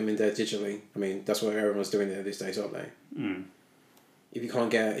 put him in there digitally. I mean, that's what everyone's doing there these days, aren't they? Mm. If you can't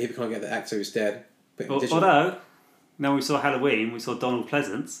get the actor who's dead, put him digitally. Although, now we saw Halloween, we saw Donald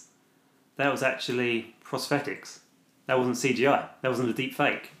Pleasance, that was actually prosthetics. That wasn't CGI. That wasn't a deep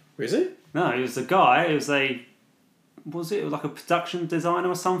fake. Was it? No, it was a guy, it was like a production designer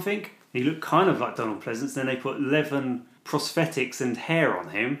or something? He looked kind of like Donald Pleasance, then they put 11 prosthetics and hair on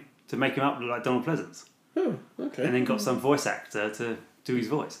him to make him up look like Donald Pleasance. Oh, okay. And then got some voice actor to do his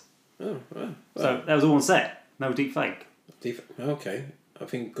voice. Oh, well. So that was all on set. No deep fake. Okay. I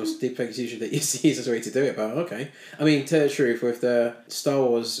think because deepfake is usually the easiest way to do it, but okay. I mean, to tell the truth, with the Star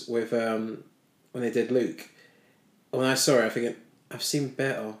Wars, with when they did Luke, when I saw it, I think I've seen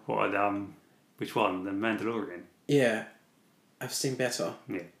better. What? Which one? The Mandalorian. Yeah, I've seen better.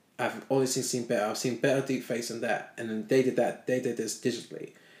 Yeah. I've honestly seen better. I've seen better deepfakes than that, and then they did that. They did this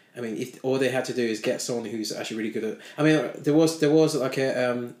digitally. I mean, if all they had to do is get someone who's actually really good at. I mean, there was like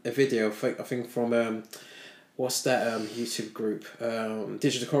a video I think from what's that YouTube group,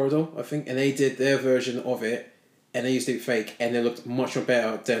 Digital Corridor, I think, and they did their version of it, and they used deepfake, and they looked much more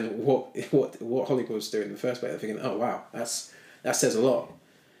better than what Hollywood was doing in the first place. I'm thinking, oh wow, that says a lot.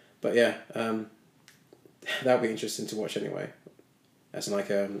 But yeah, that would be interesting to watch anyway. As in like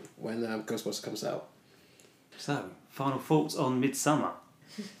when Ghostbusters comes out. So, final thoughts on Midsummer.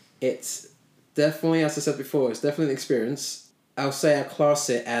 It's definitely, as I said before, it's definitely an experience. I'll say I class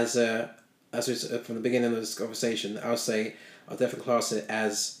it as from the beginning of this conversation, I'll definitely class it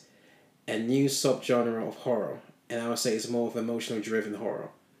as a new subgenre of horror. And I would say it's more of emotional driven horror.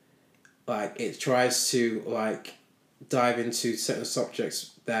 Like, it tries to, like, dive into certain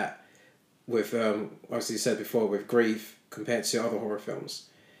subjects that, with, as you said before, with grief compared to other horror films.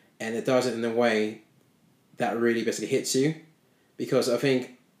 And it does it in a way that really basically hits you. Because I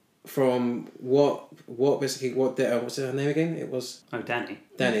think from what's her name again? It was... Oh, Danny.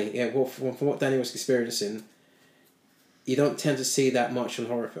 Danny, yeah. Well, from what Danny was experiencing, you don't tend to see that much in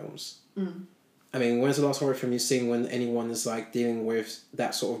horror films. Mm. I mean, when's the last horror film you've seen when anyone is like dealing with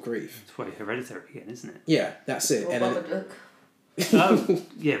that sort of grief? It's probably Hereditary again, isn't it? Yeah, that's it. Or Babadook. Oh,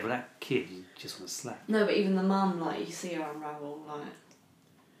 yeah, but that kid, you just want to slap. No, but even the mum, like, you see her unravel, like,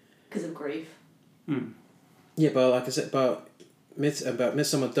 because of grief. Mm. Yeah, but like I said, but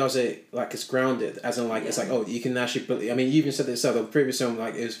Midsommar does it like it's grounded, as in like it's like, oh, you can actually believe. I mean, you even said it yourself. The previous film,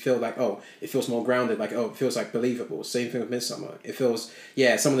 like, it feel like, oh, it feels more grounded. Like, oh, it feels like believable. Same thing with Midsommar. It feels,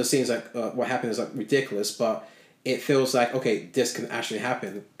 yeah, some of the scenes like what happened is like ridiculous, but it feels like, okay, this can actually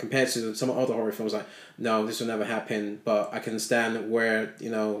happen. Compared to some other horror films, like, no, this will never happen. But I can understand where,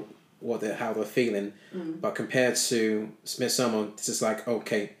 you know, how they're feeling. Mm. But compared to Midsommar, this is like,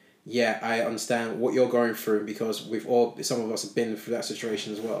 okay, yeah, I understand what you're going through, because some of us have been through that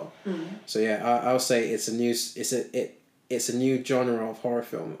situation as well. Mm. So yeah, I'll say it's a new genre of horror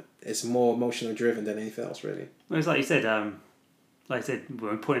film. It's more emotional driven than anything else, really. Well, it's like you said, when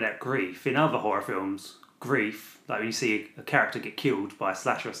we pointed out grief, in other horror films, grief, like when you see a character get killed by a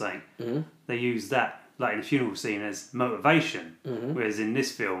slasher or something, Mm-hmm. they use that, like in a funeral scene, as motivation, Mm-hmm. whereas in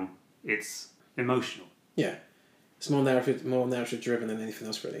this film, it's emotional. Yeah, it's more narrative driven than anything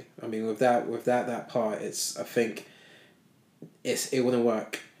else, really. I mean, with that part, I think it wouldn't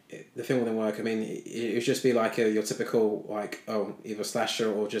work. The film wouldn't work. I mean, it would just be like your typical, like, either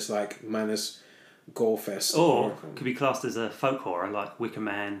slasher or just like mindless gore fest. Or could be classed as a folk horror, like Wicker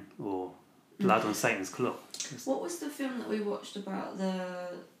Man or Blood on Satan's Claw. What was the film that we watched about the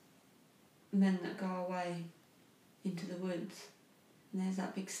men that go away into the woods? And there's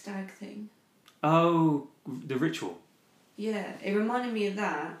that big stag thing. Oh, The Ritual. Yeah, it reminded me of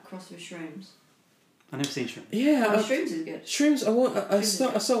that, crossed with Shrooms. I've never seen Shrimp. Yeah, Shrooms is good. Shrooms. I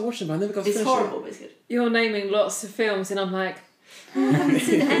started watching them. I never got to It's finish horrible, it. but it's good. You're naming lots of films, and I'm like, oh, I haven't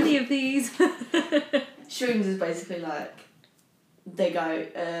seen any of these. Shrooms is basically like,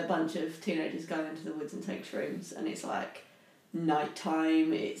 a bunch of teenagers go into the woods and take shrooms, and it's like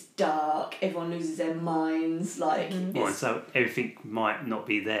nighttime, it's dark, everyone loses their minds, like... Well, and so everything might not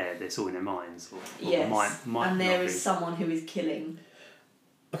be there, it's all in their minds. Or Yes, might and not there be. is someone who is killing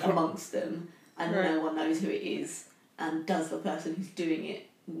amongst them, and Right. no one knows who it is, and does the person who's doing it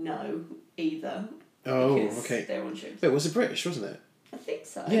know either? Oh, Because okay. they're on shrooms. Wait, was it British, wasn't it? I think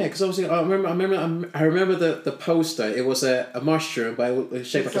so. Yeah, because obviously I remember the poster. It was a mushroom, but it was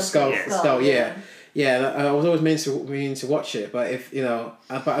shaped like a skull. Yeah. Skull, yeah. Yeah, and I was always meaning to watch it, but if you know,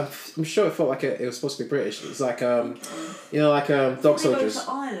 but I'm sure it felt like it was supposed to be British. It's like dog Did soldiers. They go to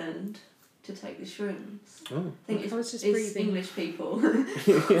Ireland to take the shrooms. Oh. I think I was just it's breathing. English people.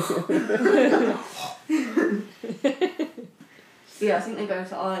 Yeah, I think they go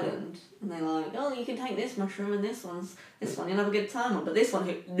to Ireland and they're like, oh, you can take this mushroom and this one, you'll have a good time on. But this one,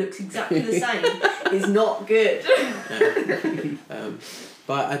 who looks exactly the same, is not good.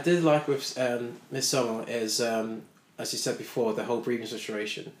 But I did like with Midsommar is, as you said before, the whole breathing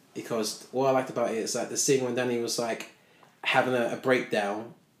situation. Because what I liked about it is like the scene when Danny was like having a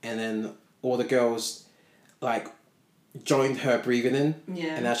breakdown, and then all the girls like joined her breathing in,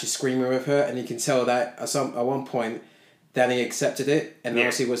 Yeah. and actually screaming with her, and you can tell that at one point Danny accepted it, and Yeah.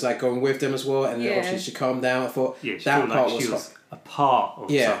 obviously was like going with them as well, and then Yeah. obviously she calmed down. I thought Yeah, she that felt part like she was was a part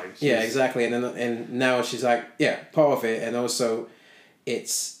of yeah, something. She yeah, was- exactly. And now she's like, yeah, part of it, and also it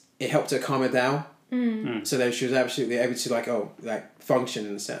helped her calm her down. So that she was absolutely able to function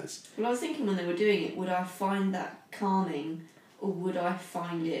in a sense. Well, I was thinking when they were doing it, would I find that calming, or would I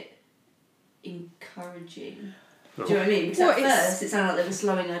find it encouraging? Do you know what I mean? Because Well, at it's- first it sounded like they were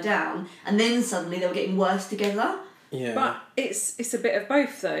slowing her down, and then suddenly they were getting worse together. Yeah. But it's a bit of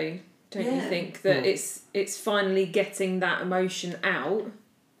both though, don't you Yeah. think? That it's finally getting that emotion out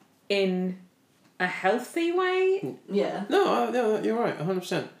in a healthy way. Yeah. No, you're right,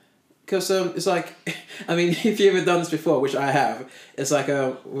 100%. Because it's like, I mean, if you've ever done this before, which I have, it's like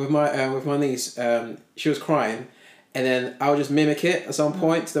with my niece, she was crying, and then I would just mimic it at some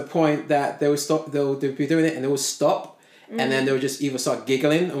point to the point that they would stop. They'll be doing it, and they would stop, and then they would just either start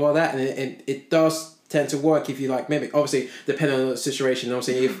giggling or all that, and it does tend to work if you like mimic. Obviously, depending on the situation.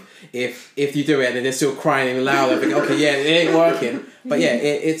 Obviously, if you do it and they're still crying even louder, think, okay, yeah, it ain't working. But yeah,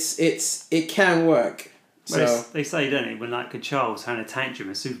 it can work. Well, So they say, don't it, when like a child's having a tantrum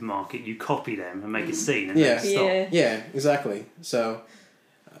in a supermarket, you copy them and make a scene and Yeah. then stop. Yeah. yeah, exactly. So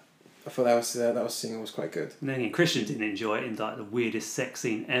I thought that scene was quite good. And then again, Christian didn't enjoy it in like the weirdest sex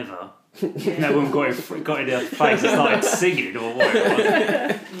scene ever. That woman got in her face and started singing or whatever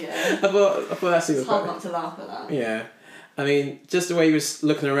it was. Yeah. I thought that scene was It's hard quite. not to laugh at that. Yeah, I mean, just the way he was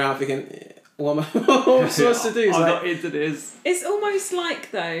looking around, thinking, what am I supposed to do? It's I'm like, not into this. It's almost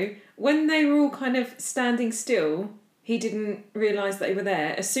like though, when they were all kind of standing still, he didn't realise that they were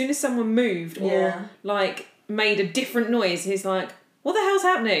there. As soon as someone moved or Yeah. like made a different noise, he's like, "What the hell's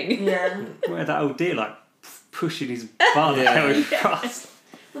happening?" Yeah. Where that old deer like pushing his butt Yeah. going across.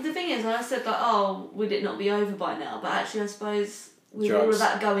 Well, the thing is, I said that, oh, would it not be over by now? But actually, I suppose with all Drugs. of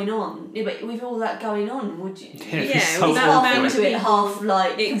that going on, yeah, but with all that going on, would you? Yeah, Yeah, so with that half amount into of it, people- half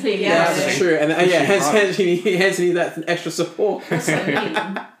like It- completely yeah. out of that's it. true, and yeah, hence Pushing hence you need that extra support. That's what I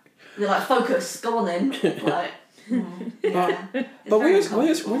mean. They're like, focus, go on then. Like, yeah. It's But very when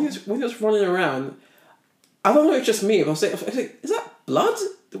he was running around, I don't know if it's just me, but I was like, is that blood?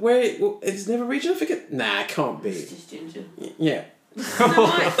 Where it's never reaching? I think nah, it can't It's be. just ginger. Yeah, No,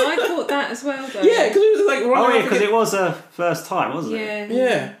 I thought that as well though. yeah, because it was like running Oh around. yeah, because thinking- it was her first time, wasn't it? Yeah.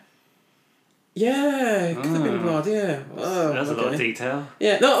 yeah. Yeah, it could have been Ah. blood, yeah. Oh, That's a lot of okay. detail.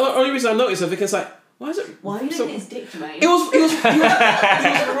 Yeah, no, the only reason I noticed it because like, why is it? Why are you so- looking at his dick, Jermaine? He was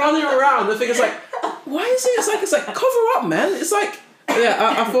running around. The thing is like, why is it? It's like cover up, man. It's like,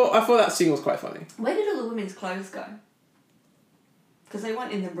 yeah. I thought that scene was quite funny. Where did all the women's clothes go? Because they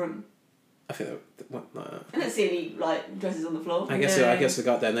weren't in the room. I think no. I didn't see any like dresses on the floor. I guess No. they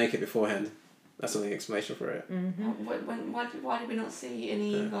got there naked beforehand. That's the only explanation for it. Why did we not see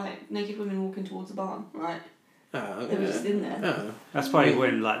any like naked women walking towards the barn? Right, they were just Yeah. in there. I don't know. That's probably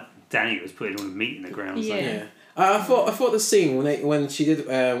when like Danny was putting all the meat in the ground. So. Yeah. Yeah. I thought the scene when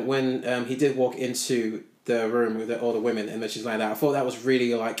he did walk into the room with all the women and then she's like that. I thought that was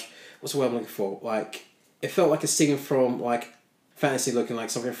really like, what's the word I'm looking for? Like, it felt like a scene from like fantasy looking, like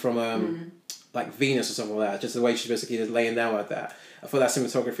something from like Venus or something like that. Just the way she's basically just laying down like that. I thought that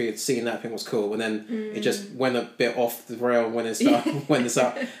cinematography, seeing that thing was cool, and then it just went a bit off the rail when it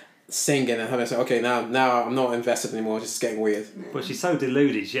started singing and having to say, okay, now I'm not invested anymore. It's just getting weird. But she's so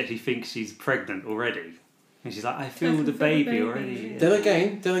deluded, she actually thinks she's pregnant already. And she's like, I feel the baby already. Then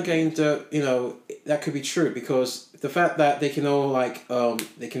again, that could be true because the fact that they can all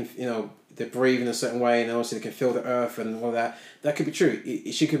they can they breathe in a certain way and also they can feel the earth and all that. That could be true.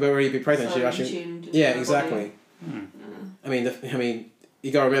 She could already be pregnant. So She actually, in tune to yeah, her exactly. Hmm. I mean,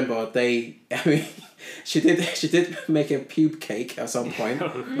 you gotta remember she did make a pube cake at some point or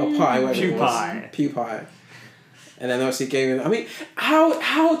pie, whatever Pew it was. pie. Pew pie. And then obviously gave him. I mean,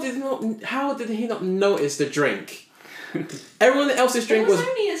 how did he not notice the drink? Everyone else's It drink was was.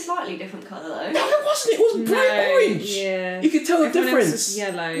 only a slightly different colour though. No, it wasn't. It was bright orange. Yeah. You could tell the Everyone else difference. is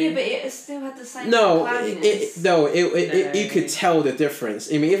yellow. Yeah, but it still had the same No, cloudiness. you could tell the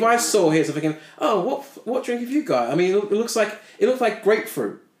difference. I mean, if I saw his, I'm thinking, oh, what drink have you got? I mean, it looked like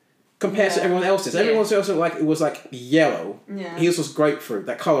grapefruit compared to Yeah. everyone else's. Yeah. Everyone else it was like yellow. Yeah. His was grapefruit.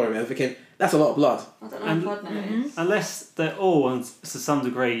 That color of it. I'm thinking that's a lot of blood. I don't know And- if I'd noticed. Unless they're all, to some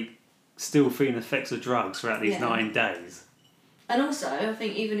degree, still feeling the effects of drugs throughout these Yeah. 9 days. And also, I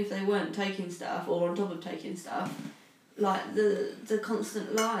think even if they weren't taking stuff or on top of taking stuff, like the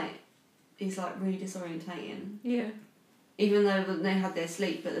constant light is like really disorientating. Yeah. Even though they had their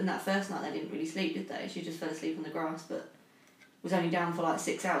sleep, but then that first night they didn't really sleep, did they? She just fell asleep on the grass, but was only down for like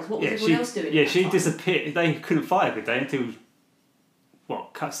 6 hours. What was everyone else doing? Yeah, at that she time? disappeared. They couldn't find her, could they? Until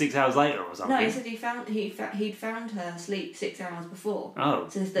what, cut 6 hours later or something? No, he said he'd found her asleep 6 hours before. Oh,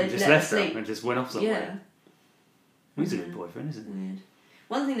 So and they'd just let her left her sleep. and just went off somewhere. He's a good boyfriend, isn't he? Weird.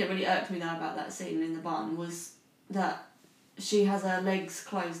 One thing that really irked me though about that scene in the barn was that she has her legs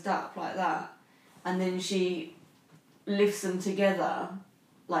closed up like that, and then she lifts them together,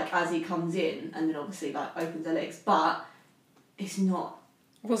 like as he comes in, and then obviously like opens her legs, but it's not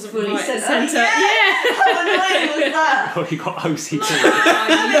Wasn't fully right centre. centre. Yeah. How annoying was that? Oh, he got OCD.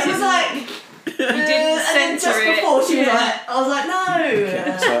 It was like You didn't and then centre just it. before she was Yeah. like, I was like, no.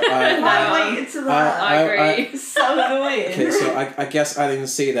 So I waited to that. I agree. It's so annoying. Okay, so I guess I didn't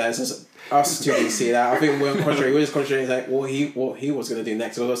see that. It's just us two didn't see that. I think we're just concentrating like what he was gonna do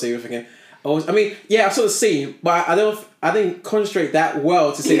next. I was also thinking, I saw the scene, but I didn't concentrate that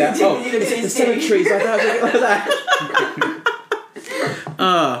well to see that. Oh, the cemeteries like that.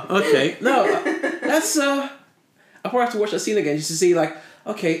 Okay. No, that's I probably have to watch that scene again just to see like.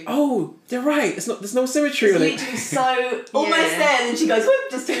 Okay. Oh, they're right. There's no symmetry It's on it. literally so almost Yeah. there, and then she goes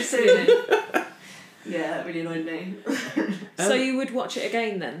whoop just too soon. Yeah, that really annoyed me. So you would watch it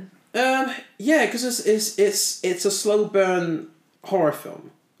again then? Yeah, because it's a slow burn horror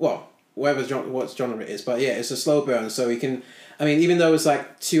film. Well, what genre it is, but yeah, it's a slow burn. So you can, I mean, even though it's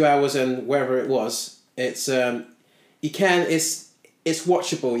like 2 hours and wherever it was, it's it's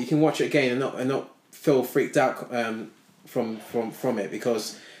watchable. You can watch it again and not feel freaked out from it,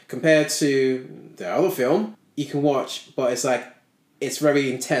 because compared to the other film, you can watch, but it's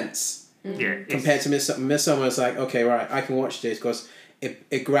very intense. Yeah. Compared to Midsommar, it's like, okay, right, I can watch this because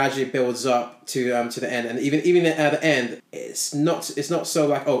it gradually builds up to the end, and even at the end, it's not so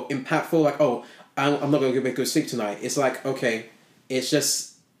like impactful, like I'm not going to get a good sleep tonight. It's like, okay, it's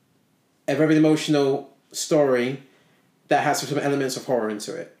just a very emotional story that has some elements of horror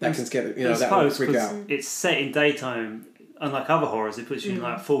into it that can get that will freak out. It's set in daytime. Unlike other horrors, it puts you in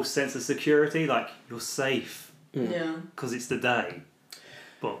like a false sense of security, like you're safe Yeah. because it's the day,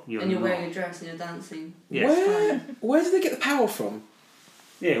 but you're And you're not. wearing a dress and you're dancing. Yeah. Where did they get the power from?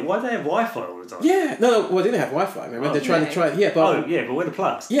 Yeah, why do they have Wi-Fi all the time? Yeah, no, well, they didn't have Wi-Fi. Remember, they're trying to try. Yeah, but Oh, yeah, but where are the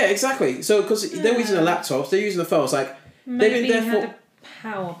plugs? yeah, exactly. So because they're using the laptops, they're using the phones. Like Maybe they've you been there had for a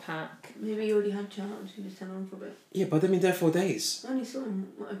power pack. Maybe you already had charge. You just turned on for a bit. yeah, but they've been there for days. I only saw him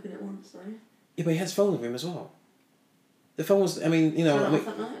open it once though. Yeah, but he has his phone with him as well. The phone was, I mean, Turn it off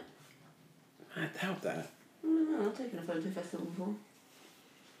at night. I doubt that. I don't know. I've taken a photo festival before.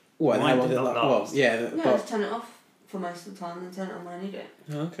 What? Mine How long did did not that? Well, last. yeah, Yeah, I but just turn it off for most of the time and then turn it on when I need it.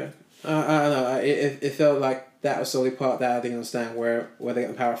 oh, okay. I don't know. It felt like that was the only part that I didn't understand where they get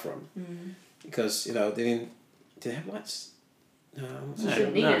the power from, because they didn't. Did they have lights? No, I'm not so You sure.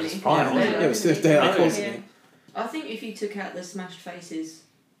 shouldn't need no, any. it's fine, Yeah, wasn't Yeah, it was still there Oh, constantly. I think if you took out the smashed faces,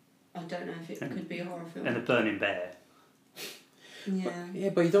 I don't know if it could be a horror film. And a burning bear. Yeah. Yeah,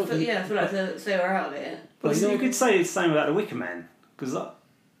 but you don't. I feel like they were out of it. But you you know- could say the same about the Wicker Man, because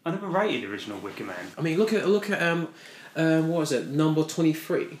I never rated the original Wicker Man. I mean, look at what was it? Number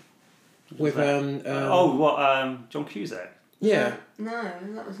 23, with John Cusack. yeah. No,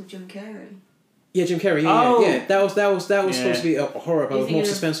 that was with Jim Carrey. Yeah, Jim Carrey. Oh. Yeah. That was supposed Yeah. to be a horror, but it was more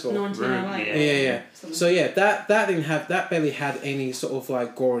suspenseful. 1908. Right, Yeah. So yeah, that barely had any sort of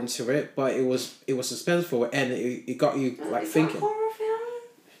like gore into it, but it was suspenseful, and it got you like Is thinking. that a horror film?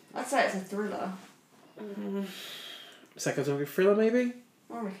 I'd say it's a thriller. Psychological thriller, maybe.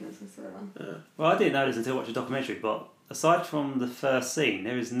 I reckon it's a thriller. Well, I didn't know this until I watched a documentary, but aside from the first scene,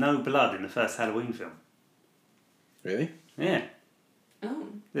 there is no blood in the first Halloween film. Really? Yeah. Oh.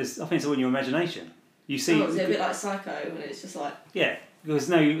 I think it's all in your imagination. You see... Oh, is it a bit like Psycho when it's just like... Yeah. Because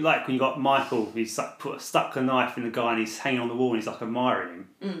like when you got Michael, he's stuck a knife in the guy and he's hanging on the wall and he's like admiring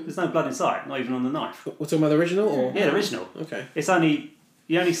him. There's no blood inside, not even on the knife. We're talking about the original, or Yeah, the original. okay. It's only...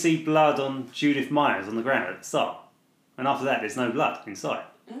 You only see blood on Judith Myers on the ground at the start. And after that, there's no blood inside.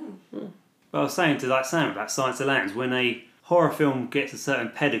 Oh. But I was saying to Sam about Silence of the Lambs, when a horror film gets a certain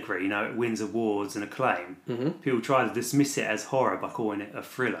pedigree, it wins awards and acclaim, people try to dismiss it as horror by calling it a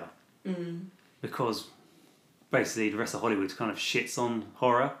thriller. Because basically the rest of Hollywood kind of shits on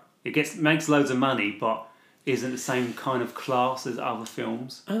horror. It makes loads of money, but isn't the same kind of class as other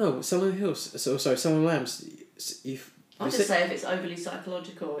films. I don't know. Silent Hills. Silent Lambs. I'll just say if it's overly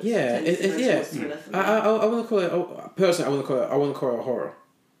psychological. It's Yeah, tends to go yeah. towards thriller for me. I want to call it. Personally, I want to call it a horror.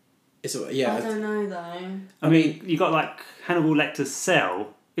 It's I yeah. don't know though. I mean, you got like Hannibal Lecter's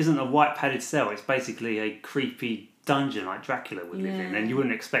cell isn't a white padded cell. It's basically a creepy dungeon like Dracula would live in, and you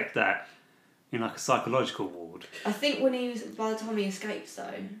wouldn't expect that in like a psychological ward. I think by the time he escapes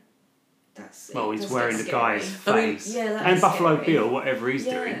though, that's. Well, it he's does wearing get the guy's scary. face, yeah, that and is Buffalo scary. Bill, whatever he's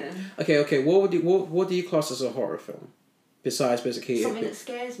Yeah. doing. Okay. What do you class as a horror film? besides basically Something that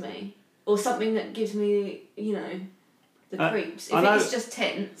scares me, or something that gives me, the creeps. If I know- it's just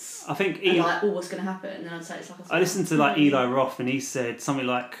tense, I think and like, what's going to happen, then I'd say it's like a I listened to like Eli Roth, and he said something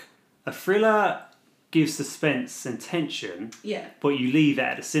like, a thriller gives suspense and tension, Yeah. but you leave it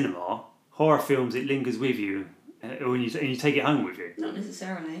at the cinema. Horror films, it lingers with you, and you take it home with you. Not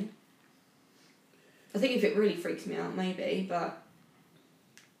necessarily. I think if it really freaks me out, maybe, but...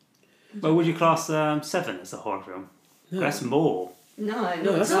 Well, would you class Seven as a horror film? No. That's more. No, not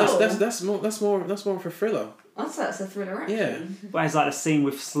No, at all. that's more of a thriller. I'd say that's a thriller action. Yeah. But it's like the scene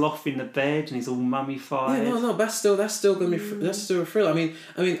with Sloth in the bed, and he's all mummified. Yeah, no, that's still gonna be that's still a thriller. I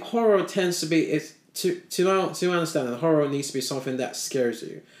mean, horror tends to be to understand that horror needs to be something that scares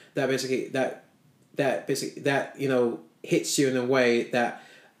you, that hits you in a way that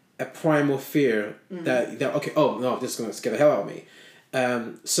a primal fear that okay, oh no, this is gonna scare the hell out of me.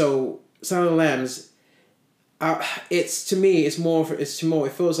 So Silence of the Lambs. It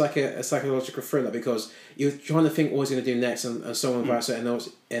feels like a psychological thriller because you're trying to think what he's going to do next and so on and vice versa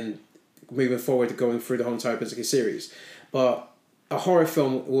and moving forward going through the whole entire basically series. But a horror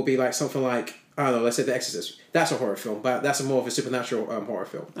film will be like something like, I don't know, let's say The Exorcist. That's a horror film, but that's more of a supernatural horror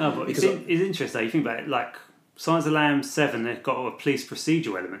film. Oh, but it's interesting. You think about it, like Silence of the Lambs 7, they've got a police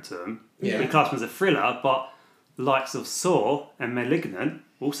procedural element to them. Yeah. We class them as a thriller, but the likes of Saw and Malignant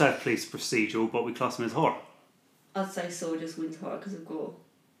also have police procedural, but we class them as horror. I'd say Saw just wins horror because of gore.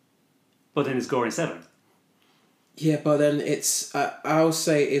 But then it's gore in 7. Yeah, but then it's I'll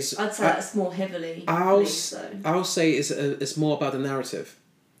say that's more heavily. I'll say it's more about the narrative,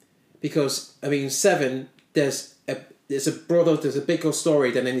 because I mean 7 there's a bigger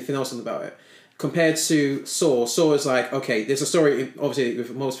story than anything else about it. Compared to Saw is like, okay, there's a story. Obviously,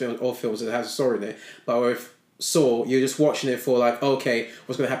 with most films, all films, it has a story in it. But with Saw, you're just watching it for like, okay,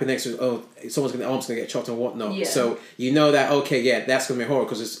 what's going to happen next? Oh, arm's going to get chopped and whatnot. Yeah. So you know that, okay, yeah, that's going to be horror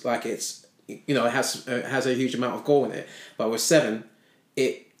because it's like it has a huge amount of gore in it. But with 7,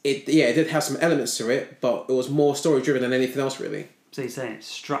 it did have some elements to it, but it was more story driven than anything else really. So you're saying it's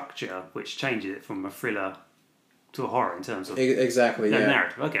structure which changes it from a thriller to a horror in terms of Exactly, yeah.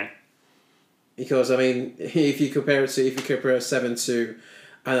 narrative. Okay. Because I mean, if you compare 7 to,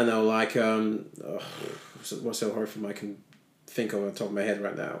 I don't know, like what's the horror film I can think of on the top of my head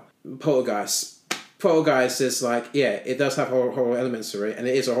right now? Poltergeist. Poltergeist is like, yeah, it does have horror elements to it, and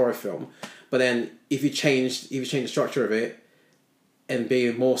it is a horror film. But then if you change the structure of it and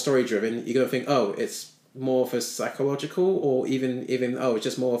be more story driven, you're gonna think, oh, it's more of a psychological, or even oh, it's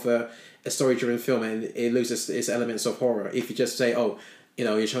just more of a story driven film, and it loses its elements of horror. If you just say, oh,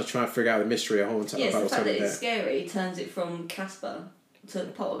 you're just trying to figure out the mystery a whole entire Yes, about the what's fact that happening it's there. scary turns it from Casper to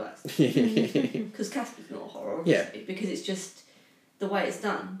Poltergeist. Because Casper's not horror, Yeah. obviously, because it's just the way it's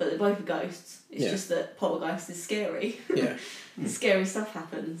done. But they're both ghosts. It's just that Poltergeist is scary. Yeah. Scary stuff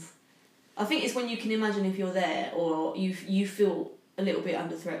happens. I think it's when you can imagine if you're there, or you feel a little bit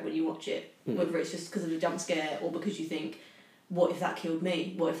under threat when you watch it, whether it's just because of the jump scare or because you think, what if that killed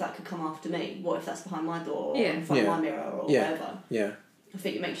me? What if that could come after me? What if that's behind my door or in front of my mirror or whatever? Yeah. I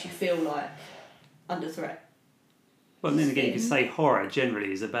think it makes you feel like under threat. But then again, you could say horror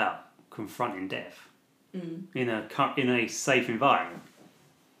generally is about confronting death in a safe environment.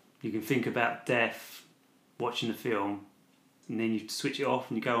 You can think about death, watching the film, and then you switch it off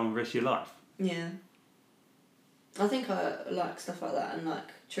and you go on the rest of your life. Yeah. I think I like stuff like that and like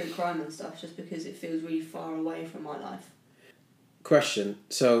true crime and stuff just because it feels really far away from my life. Question.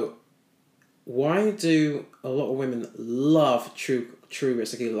 So, why do a lot of women love true crime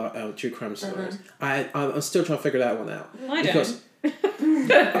stories? I'm still trying to figure that one out. I because,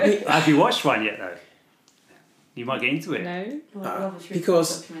 Have you watched one yet, though? You might get into it. No. I love a true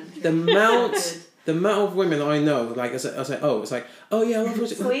because crime documentary. the amount of women I know, like I was like, oh yeah, I love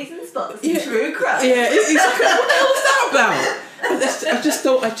watching. Squeeze and spots. Yeah. True crime. Yeah, what the hell is that about? I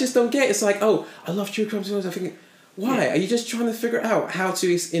just don't get it. It's like, oh, I love true crime stories. I think, why? Are you just trying to figure out how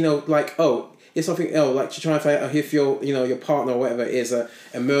to, like, oh, it's something, like you're trying to find out if your partner or whatever is a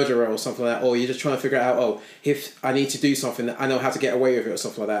murderer or something like that, or you're just trying to figure out, if I need to do something, I know how to get away with it or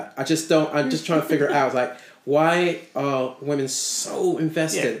something like that. I'm just trying to figure out, like, why are women so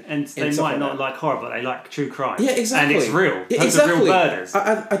invested? Yeah, and they might not like horror, but they like true crime. Yeah, exactly. And it's real. Yeah, Those are real murders.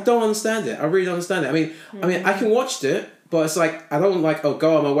 I don't understand it. I really don't understand it. I mean, I can watch it, but it's like I don't like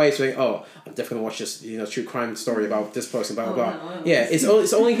go on my way saying, I'm definitely gonna watch this true crime story about this person, blah blah blah. No, yeah, it's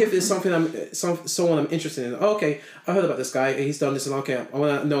only if it's something someone I'm interested in. Oh, okay, I heard about this guy. He's done this, and okay, I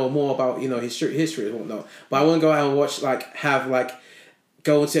want to know more about his history and whatnot. But I want to go out and watch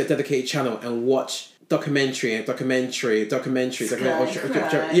go into a dedicated channel and watch documentary. Sky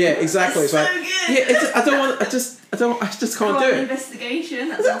Crime. Yeah, exactly. It's So like, good. yeah, I just can't do Crime it. Investigation.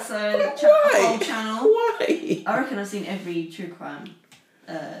 That's also a whole channel. Why? I reckon I've seen every true crime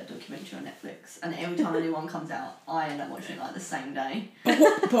documentary on Netflix, and every time a new one comes out, I end up watching it like the same day. But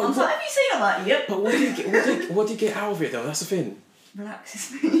what? I was like, have you seen it? I'm like, yep. But what do you get? What do you get out of it though? That's the thing.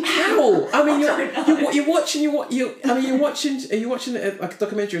 Relaxes me. How? I mean, I don't know. you're watching. You're watching like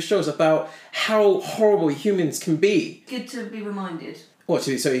documentary shows about how horrible humans can be. Good to be reminded. What?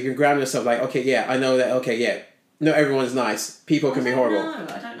 So you can ground yourself like, okay, yeah, I know that. Okay, yeah, not everyone's nice. People can be horrible.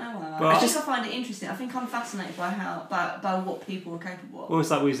 I don't know why. Well, I just find it interesting. I think I'm fascinated by by what people are capable of. Well,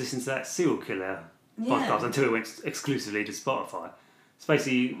 it's like we was listening to that serial killer podcast until it went exclusively to Spotify. It's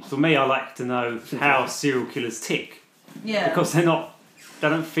basically, for me, I like to know how serial killers tick. Yeah. Because they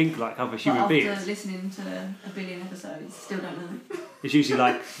don't think like other human But beings. after listening to a billion episodes, still don't know. It's usually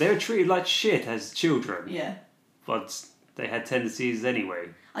like they were treated like shit as children, Yeah. but they had tendencies anyway.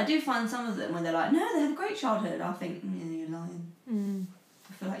 I do find some of them when they're like, no, they had a great childhood. I think, yeah, you're lying.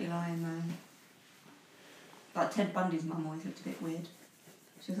 I feel like you're lying, though. Like Ted Bundy's mum always looked a bit weird.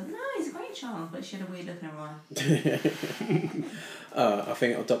 She was like, no, he's a great child, but she had a weird look in her eye. I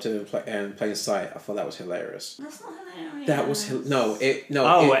think Adopted in Plain Sight. I thought that was hilarious. That's not hilarious. That was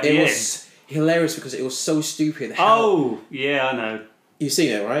it was hilarious because it was so stupid. Oh, yeah, I know. You've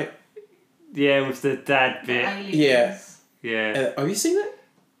seen it, right? Yeah, with the dad The bit. aliens. Yeah. Have you seen it?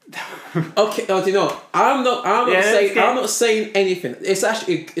 Okay. Oh, do you know? I'm not saying anything. It's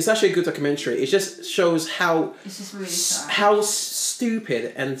actually a good documentary. It just shows how It's just really sad. how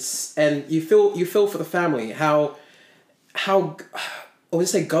stupid and you feel for the family. How I would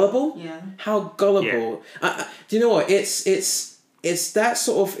say gullible. Yeah. How gullible. Do you know what? It's that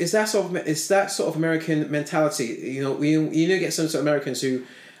sort of American mentality. You know, you get some sort of Americans who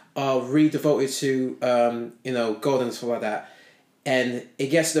are really devoted to God and stuff like that, and it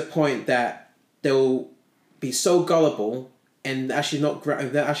gets to the point that they'll be so gullible and actually not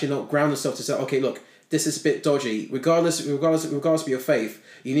ground themselves to say, okay, look, this is a bit dodgy. Regardless of your faith,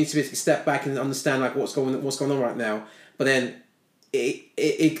 you need to basically step back and understand like what's going on right now. But then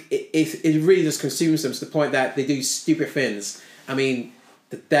it really just consumes them to the point that they do stupid things. I mean,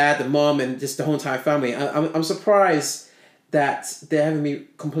 the dad, the mom, and just the whole entire family. I'm surprised that they haven't been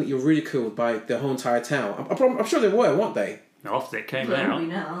completely ridiculed by the whole entire town. I'm sure they were, weren't they? After it came Probably out.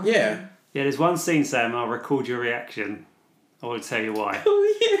 now. Yeah. Yeah, there's one scene, Sam, I'll record your reaction. I won't tell you why.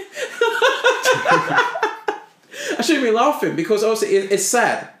 Oh yeah. I shouldn't be laughing because also it's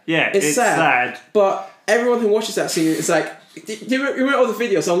sad. Yeah, it's sad. But everyone who watches that scene is like, do you remember all the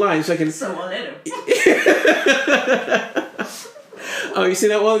videos online? It's like, So what little. oh, you seen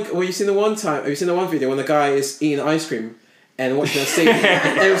that one? Well, you seen the one time? Have you seen the one video when the guy is eating ice cream and watching the scene,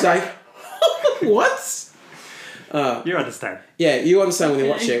 and it was like, what? You understand. Yeah, you understand when you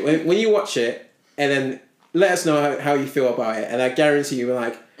watch it. When you watch it, and then let us know how you feel about it, and I guarantee you,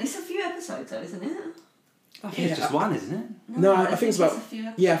 like, It's a few episodes though, isn't it? I think it's just one, isn't it? No, I think it's about a few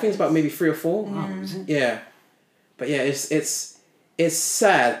episodes. I think it's about maybe 3 or 4. Oh, is it? Yeah, but yeah, it's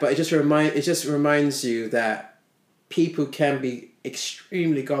sad, but it just reminds you that people can be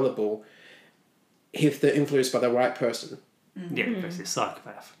extremely gullible if they're influenced by the right person. Yeah, basically a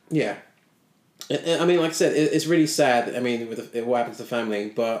psychopath. Yeah, I mean, like I said, it's really sad. I mean, with what happened to the family,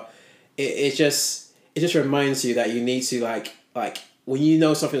 but it just reminds you that you need to like when you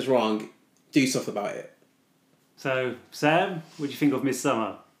know something's wrong, do something about it. So, Sam, what do you think of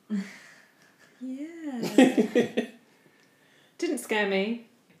Midsummer? Yeah. Didn't scare me.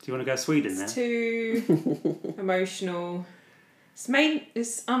 Do you want to go Sweden then? It's too emotional.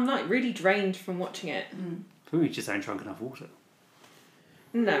 I'm like really drained from watching it. We just ain't drunk enough water.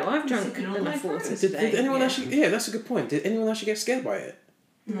 No, I've drunk sipping on enough my water fruit. today. Did anyone yeah. actually? Yeah, that's a good point. Did anyone actually get scared by it?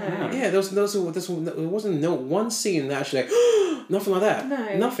 No. Yeah, there wasn't no one scene that actually like nothing like that.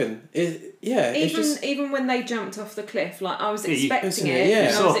 No. Nothing. Even when they jumped off the cliff, like I was Yeah, expecting you- it. yeah. And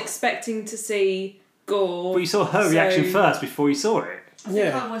I Saw- was expecting to see gore. But you saw her reaction first before you saw it. I think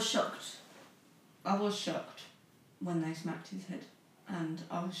Yeah. I was shocked. I was shocked when they smacked his head, and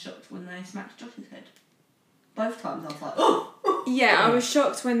I was shocked when they smacked Josh's head. Both times I was like, oh! Yeah, I was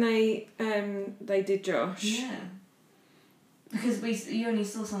shocked when they did Josh. Yeah. Because you only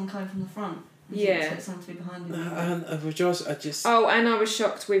saw someone coming from the front. You Yeah. didn't expect someone to be behind him. And with Josh, I just Oh, and I was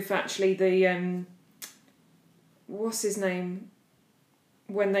shocked with actually the what's his name?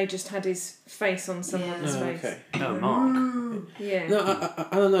 When they just had his face on someone's face. okay. No, Mark. Yeah. No,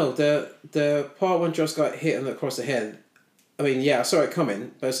 I don't know. The part when Josh got hit across the head, I mean, yeah, I saw it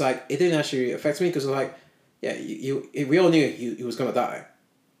coming, but it's like it didn't actually affect me because like, yeah, we all knew he was gonna die.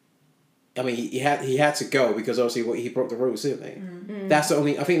 I mean, he had to go because obviously he broke the rules, didn't he? That's the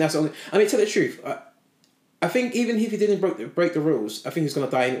only. I think that's the only. I mean, tell the truth. I think even if he didn't break the rules, I think he's gonna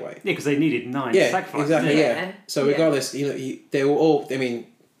die anyway. Yeah, because they needed 9 Yeah, sacrifices. exactly. Yeah. Yeah. So regardless, they were all. I mean,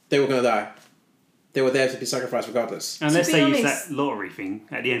 they were gonna die. They were there to be sacrificed regardless. Unless To be they use honest- that lottery thing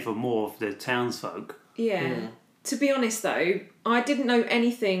at the end for more of the townsfolk. Yeah. To be honest, though, I didn't know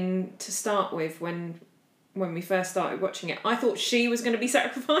anything to start with when we first started watching it. I thought she was going to be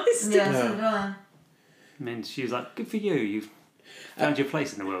sacrificed. Yeah, No. so did I. I mean, she was like, good for you, you've found your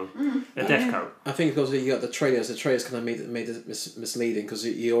place in the world. A death coat. I think because you got the trailers. The trailers kind of made it misleading because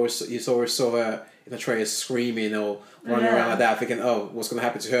you always saw her in the trailers screaming or running around like that, thinking, "Oh, what's going to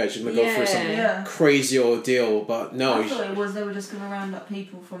happen to her? She's going to go through some Yeah. crazy ordeal." But no, I thought it was they were just going to round up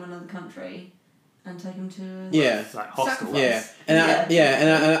people from another country and take them to. yeah, It's like hostile. Sacrifice. and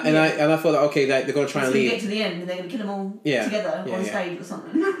I thought, okay, like, they're going to try and It's going to get leave. to the end and they're going to kill them all Yeah. together Yeah, on yeah. stage or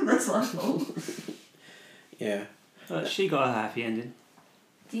something. That's what I thought. Yeah, But she got a happy ending.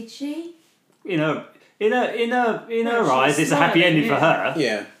 Did she? In her eyes, she's it's a happy smiling, ending for yeah. her.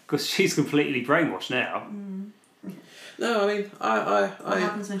 yeah. Because she's completely brainwashed now. No, I mean, What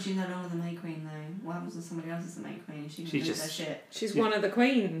happens when she's no longer the May Queen, though? What happens when somebody else is the May Queen and she She can lose just- her shit? She's one of the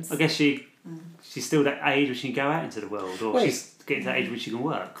queens. I guess she's still that age where she can go out into the world, or Wait. she's getting to that age where she can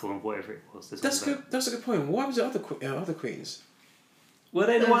work, or whatever it was. That's good. That's a good point. Why was the other queens? Were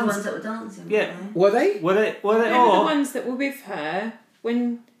they They're the ones? that were dancing. Yeah. Were they? Were they? They were the Or ones that were with her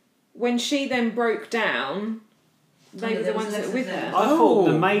when she then broke down. They Oh, were the there was ones that were with lessons her. there. I thought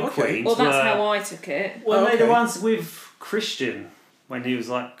the Oh, May okay. Queens Well, that's were. how I took it. Were they Okay. the ones with Christian when he was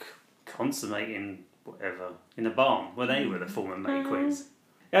like consummating whatever in the barn? When they were the former May Queens.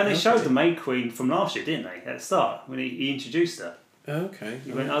 Yeah, and they showed the May Queen from last year, didn't they? At the start when he introduced her. Okay.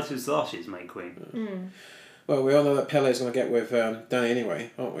 He went, "Oh, this was last year's May Queen." Well, we all know that Pele's going to get with Danny anyway,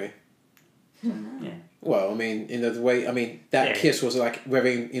 aren't we? Yeah. Well, I mean, the way, I mean, that Yeah. kiss was like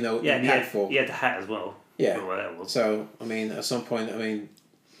very, Yeah, and impactful. he had the hat as well. Yeah. For what that was. So, I mean, at some point, I mean,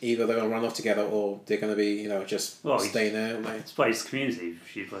 either they're going to run off together or they're going to be, just Well, staying there. Like, It's by his community.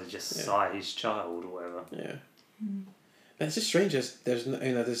 She was just sire his child or whatever. yeah. But it's just strange. There's no,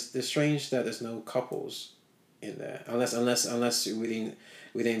 there's strange that there's no couples in there unless we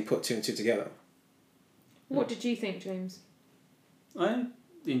didn't put 2 and 2 together. What did you think, James? I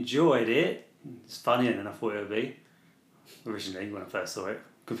enjoyed it. It's funnier than I thought it would be originally when I first saw it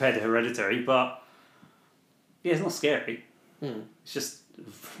compared to Hereditary, but yeah, it's not scary. It's just a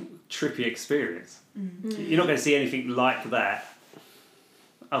trippy experience. You're not going to see anything like that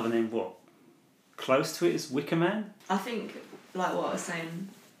other than what? Close to it is Wicker Man? I think, like what I was saying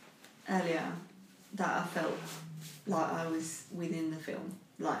earlier, that I felt like I was within the film.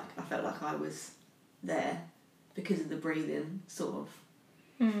 Like, I felt like I was there because of the breathing, sort of.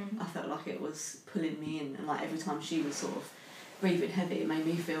 I felt like it was pulling me in, and like every time she was sort of breathing heavy, it made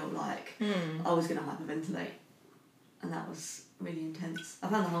me feel like I was going to hyperventilate. And that was really intense. I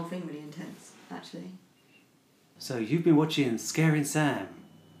found the whole thing really intense, actually. So you've been watching Scaring Sam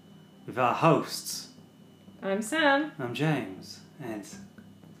with our hosts. I'm Sam. I'm James, and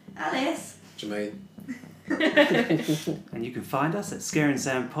Alice! Jermaine. you can find us at Scaring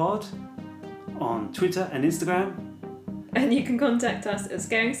Sam Pod on Twitter and Instagram. And you can contact us at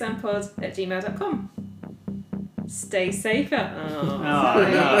scaringsampod@gmail.com. Stay safe out there. Oh,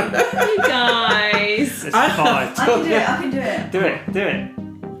 no. You guys. It's fine. I can do it. Do it.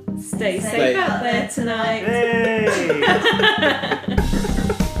 Stay Stay safe out there tonight. Hey!